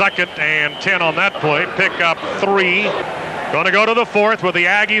 Second and 10 on that play. Pick up 3. Going to go to the fourth with the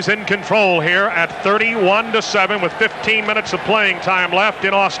Aggies in control here at 31-7 with 15 minutes of playing time left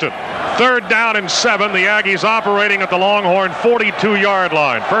in Austin. Third down and 7. The Aggies operating at the Longhorn 42-yard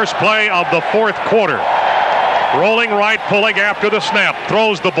line. First play of the fourth quarter. Rolling right, Pullig after the snap.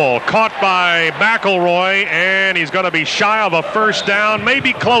 Throws the ball. Caught by McElroy, and he's going to be shy of a first down.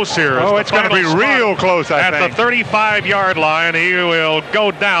 Maybe close here. Oh, it's going to be real close, I think. At the 35-yard line, he will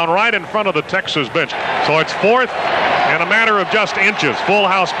go down right in front of the Texas bench. So it's fourth in a matter of just inches. Full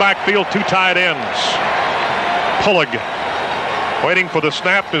house backfield, 2 tight ends. Pullig waiting for the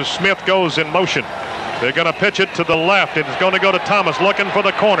snap as Smith goes in motion. They're going to pitch it to the left. It's going to go to Thomas looking for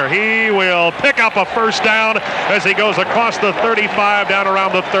the corner. He will pick up a first down as he goes across the 35 down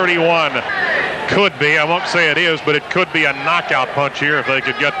around the 31. Could be, I won't say it is, but it could be a knockout punch here if they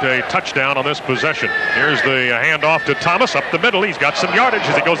could get a touchdown on this possession. Here's the handoff to Thomas up the middle. He's got some yardage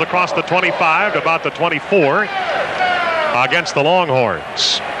as he goes across the 25 to about the 24 against the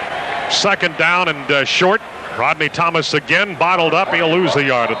Longhorns. Second down and short. Rodney Thomas again bottled up. He'll lose a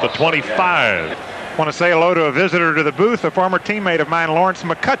yard at the 25. I want to say hello to a visitor to the booth, a former teammate of mine, Lawrence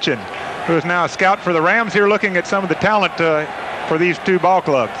McCutcheon, who is now a scout for the Rams here looking at some of the talent for these 2 ball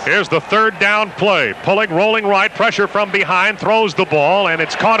clubs. Here's the third down play. Pullig rolling right, pressure from behind, throws the ball, and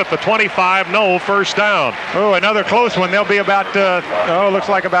it's caught at the 25. No first down. Oh, another close one. They'll be about, looks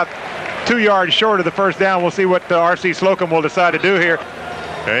like about 2 yards short of the first down. We'll see what R.C. Slocum will decide to do here.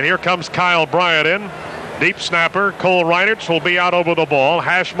 And here comes Kyle Bryant in. Deep snapper. Cole Reinertz will be out over the ball.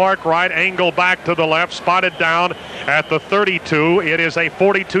 Hash mark right, angle back to the left, spotted down at the 32. It is a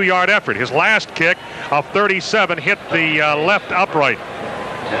 42-yard effort. His last kick of 37 hit the left upright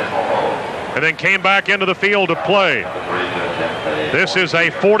and then came back into the field to play. This is a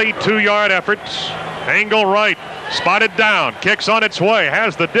 42-yard effort. Angle right, spotted down, kicks on its way,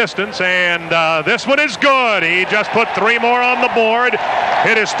 has the distance, and this one is good. He just put 3 more on the board.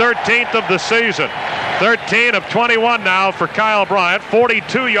 Hit his 13th of the season. 13 of 21 now for Kyle Bryant.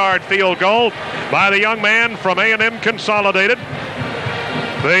 42-yard field goal by the young man from A&M Consolidated.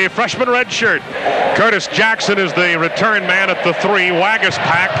 The freshman redshirt. Curtis Jackson is the return man at the 3.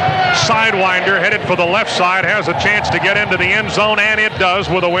 Wagaspack, sidewinder, headed for the left side, has a chance to get into the end zone, and it does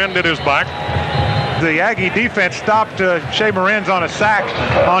with a wind at his back. The Aggie defense stopped Shea Morenz on a sack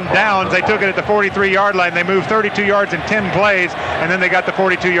on downs. They took it at the 43-yard line. They moved 32 yards in 10 plays, and then they got the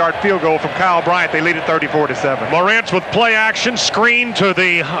 42-yard field goal from Kyle Bryant. They lead it 34-7. Morenz with play action, screen to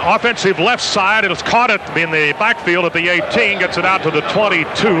the offensive left side. It was caught in the backfield at the 18, gets it out to the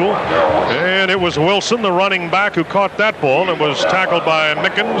 22. And it was Wilson, the running back, who caught that ball. It was tackled by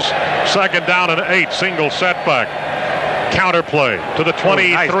Mickens. Second down and 8, single setback. Counterplay to the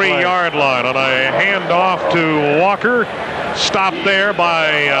 23-yard line on a handoff to Walker. Stopped there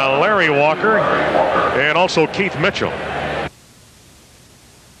by Larry Walker and also Keith Mitchell.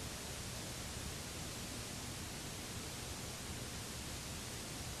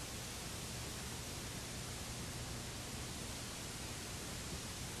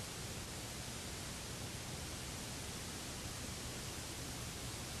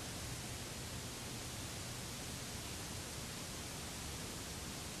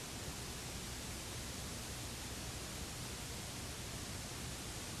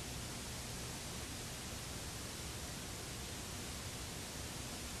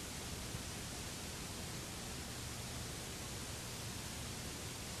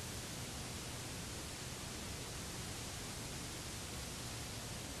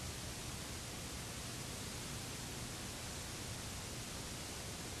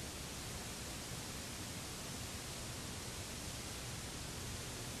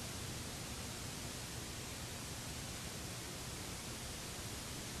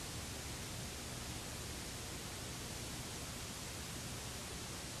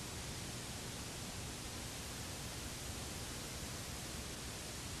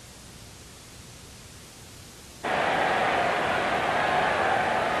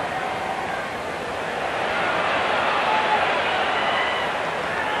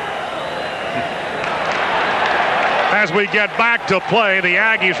 As we get back to play, the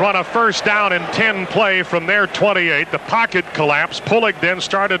Aggies run a first down and 10 play from their 28. The pocket collapsed. Pullig then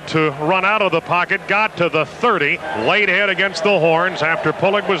started to run out of the pocket, got to the 30, laid head against the horns after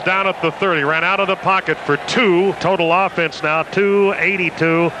Pullig was down at the 30, ran out of the pocket for 2. Total offense now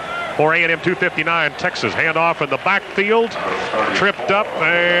 282 for A&M 259 Texas. Handoff in the backfield, tripped up,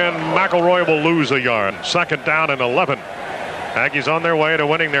 and McElroy will lose a yard. Second down and 11. Aggies on their way to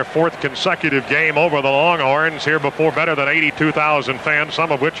winning their 4th consecutive game over the Longhorns here before better than 82,000 fans,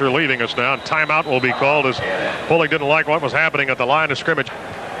 some of which are leaving us now. And timeout will be called as Pullig didn't like what was happening at the line of scrimmage.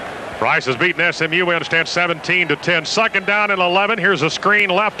 Rice has beaten SMU, we understand, 17-10. Second down and 11. Here's a screen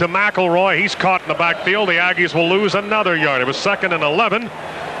left to McElroy. He's caught in the backfield. The Aggies will lose another yard. It was second and 11.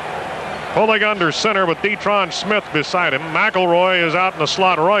 Pullig under center with Detron Smith beside him. McElroy is out in the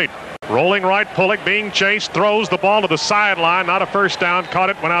slot right. Rolling right, Pullig being chased, throws the ball to the sideline. Not a first down, caught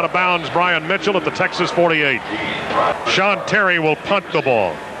it, went out of bounds. Brian Mitchell at the Texas 48. Sean Terry will punt the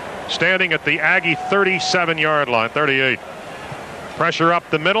ball. Standing at the Aggie 37-yard line, 38. Pressure up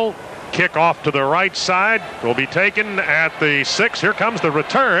the middle. Kick off to the right side will be taken at the 6. Here comes the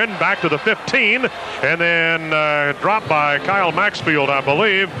return back to the 15, and then dropped by Kyle Maxfield, I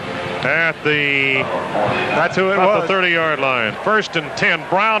believe, at the that's who it was. The 30-yard line. First and 10.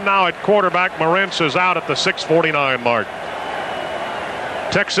 Brown now at quarterback. Moritz is out at the 6:49 mark.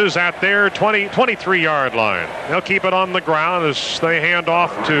 Texas at their 23-yard line. They'll keep it on the ground as they hand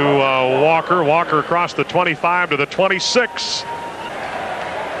off to Walker. Walker across the 25 to the 26.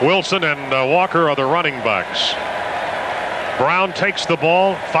 Wilson and Walker are the running backs. Brown takes the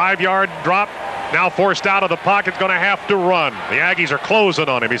ball, 5-yard drop. Now forced out of the pocket, going to have to run. The Aggies are closing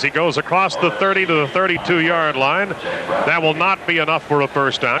on him as he goes across the 30 to the 32-yard line. That will not be enough for a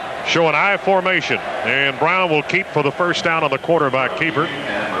first down. Showing I formation, and Brown will keep for the first down on the quarterback keeper.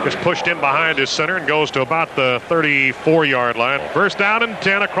 Just pushed in behind his center and goes to about the 34-yard line. First down and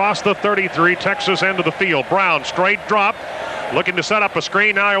 10 across the 33. Texas end of the field. Brown straight drop. Looking to set up a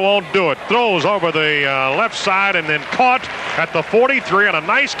screen. Now he won't do it. Throws over the left side and then caught at the 43 on a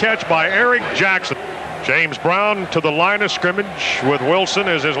nice catch by Eric Jackson. James Brown to the line of scrimmage with Wilson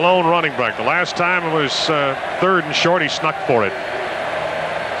as his lone running back. The last time it was third and short. He snuck for it.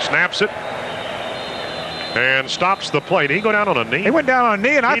 Snaps it and stops the play. Did he go down on a knee? He went down on a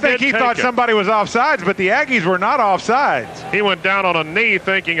knee, and I think he thought somebody was offsides, but the Aggies were not offsides. He went down on a knee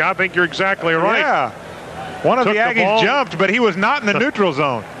thinking, I think you're exactly right. Yeah. One of the Aggies jumped, but he was not in the neutral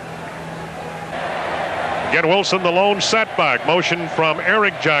zone. Again, Wilson, the lone setback. Motion from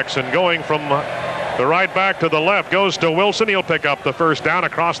Eric Jackson going from the right back to the left. Goes to Wilson. He'll pick up the first down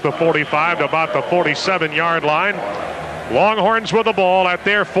across the 45 to about the 47-yard line. Longhorns with the ball at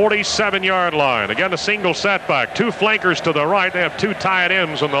their 47-yard line. Again, a single setback. 2 flankers to the right. They have 2 tight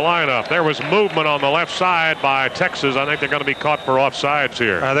ends in the lineup. There was movement on the left side by Texas. I think they're going to be caught for offsides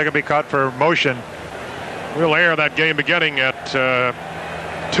here. They're going to be caught for motion. We'll air that game beginning at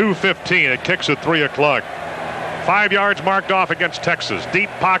 2:15. It kicks at 3 o'clock. 5 yards marked off against Texas. Deep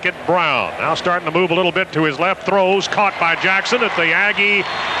pocket, Brown. Now starting to move a little bit to his left. Throws caught by Jackson at the Aggie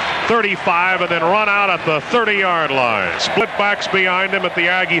 35 and then run out at the 30-yard line. Split backs behind him at the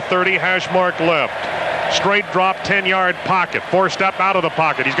Aggie 30. Hash mark left. Straight drop, 10-yard pocket. Forced up out of the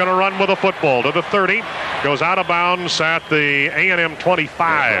pocket. He's going to run with a football to the 30. Goes out of bounds at the A&M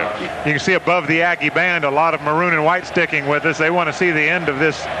 25. You can see above the Aggie band a lot of maroon and white sticking with us. They want to see the end of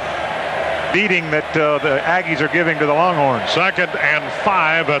this beating that the Aggies are giving to the Longhorns. Second and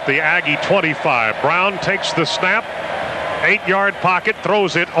 5 at the Aggie 25. Brown takes the snap. 8-yard pocket,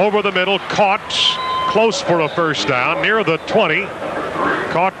 throws it over the middle, caught close for a first down near the 20.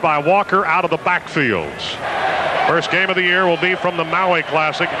 Caught by Walker out of the backfields. First game of the year will be from the Maui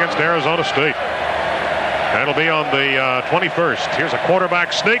Classic against Arizona State. That'll be on the 21st. Here's a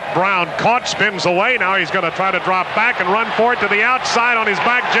quarterback sneak. Brown caught, spins away. Now he's going to try to drop back and run for it to the outside on his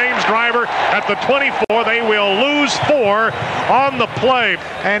back. James Driver at the 24. They will lose 4 on the play.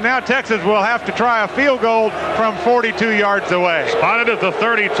 And now Texas will have to try a field goal from 42 yards away. Spotted at the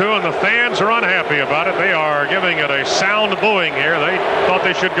 32, and the fans are unhappy about it. They are giving it a sound booing here. They thought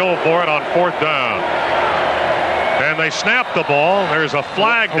they should go for it on 4th down. And they snap the ball. There's a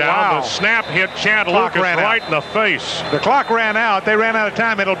flag down. Wow. The snap hit Chad Lucas right in the face. The clock ran out. They ran out of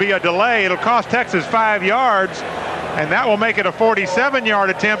time. It'll be a delay. It'll cost Texas 5 yards, and that will make it a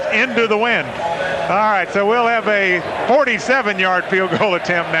 47-yard attempt into the wind. All right, so we'll have a 47-yard field goal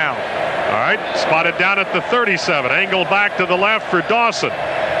attempt now. All right, spotted down at the 37. Angle back to the left for Dawson.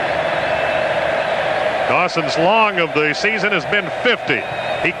 Dawson's long of the season has been 50.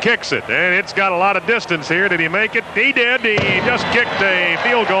 He kicks it, and it's got a lot of distance here. Did he make it? He did. He just kicked a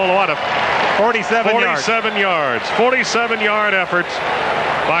field goal. What a 47 yards. 47-yard effort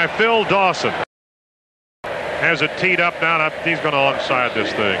by Phil Dawson. Has it teed up now. He's going to onside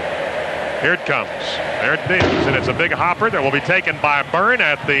this thing. Here it comes. There it is, and it's a big hopper that will be taken by Byrne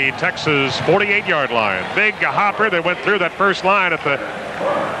at the Texas 48-yard line. Big hopper that went through that first line at the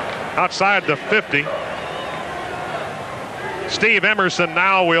outside the 50. Steve Emerson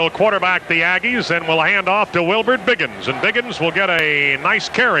now will quarterback the Aggies and will hand off to Wilbert Biggins. And Biggins will get a nice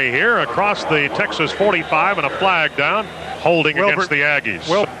carry here across the Texas 45 and a flag down, holding against the Aggies.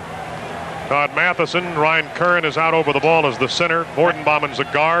 Todd Matheson, Ryan Curran is out over the ball as the center. Bordenbauman's a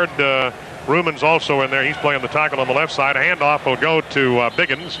guard. Ruman's also in there. He's playing the tackle on the left side. Handoff will go to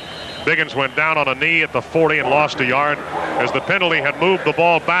Biggins. Biggins went down on a knee at the 40 and lost a yard as the penalty had moved the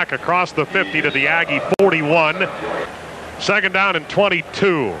ball back across the 50 to the Aggie 41. Second down and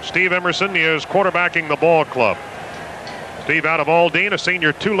 22. Steve Emerson is quarterbacking the ball club. Steve out of Aldine, a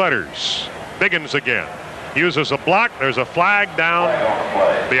senior, 2 letters. Biggins again. Uses a block. There's a flag down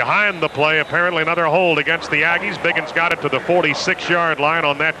behind the play. Apparently another hold against the Aggies. Biggins got it to the 46-yard line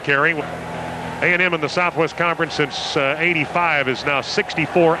on that carry. A&M in the Southwest Conference since 85 is now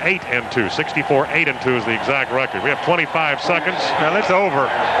 64-8-2. 64-8-2 is the exact record. We have 25 seconds. Well, it's over.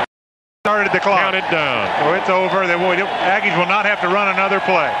 Started the clock. Counted down. So it's over. The Aggies will not have to run another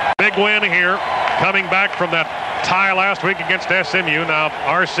play. Big win here, coming back from that tie last week against SMU. Now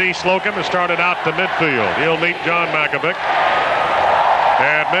R.C. Slocum has started out to midfield. He'll meet John Makovic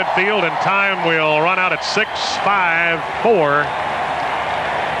at midfield, and time will run out at 6:54.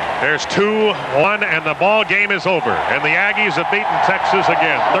 There's 2-1, and the ball game is over. And the Aggies have beaten Texas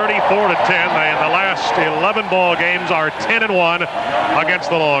again, 34-10. They, in the last 11 ball games, are 10-1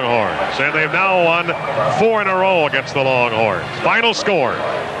 against the Longhorns. And they've now won 4 in a row against the Longhorns. Final score,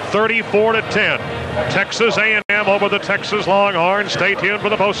 34-10. Texas A&M over the Texas Longhorns. Stay tuned for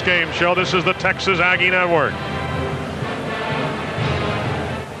the postgame show. This is the Texas Aggie Network.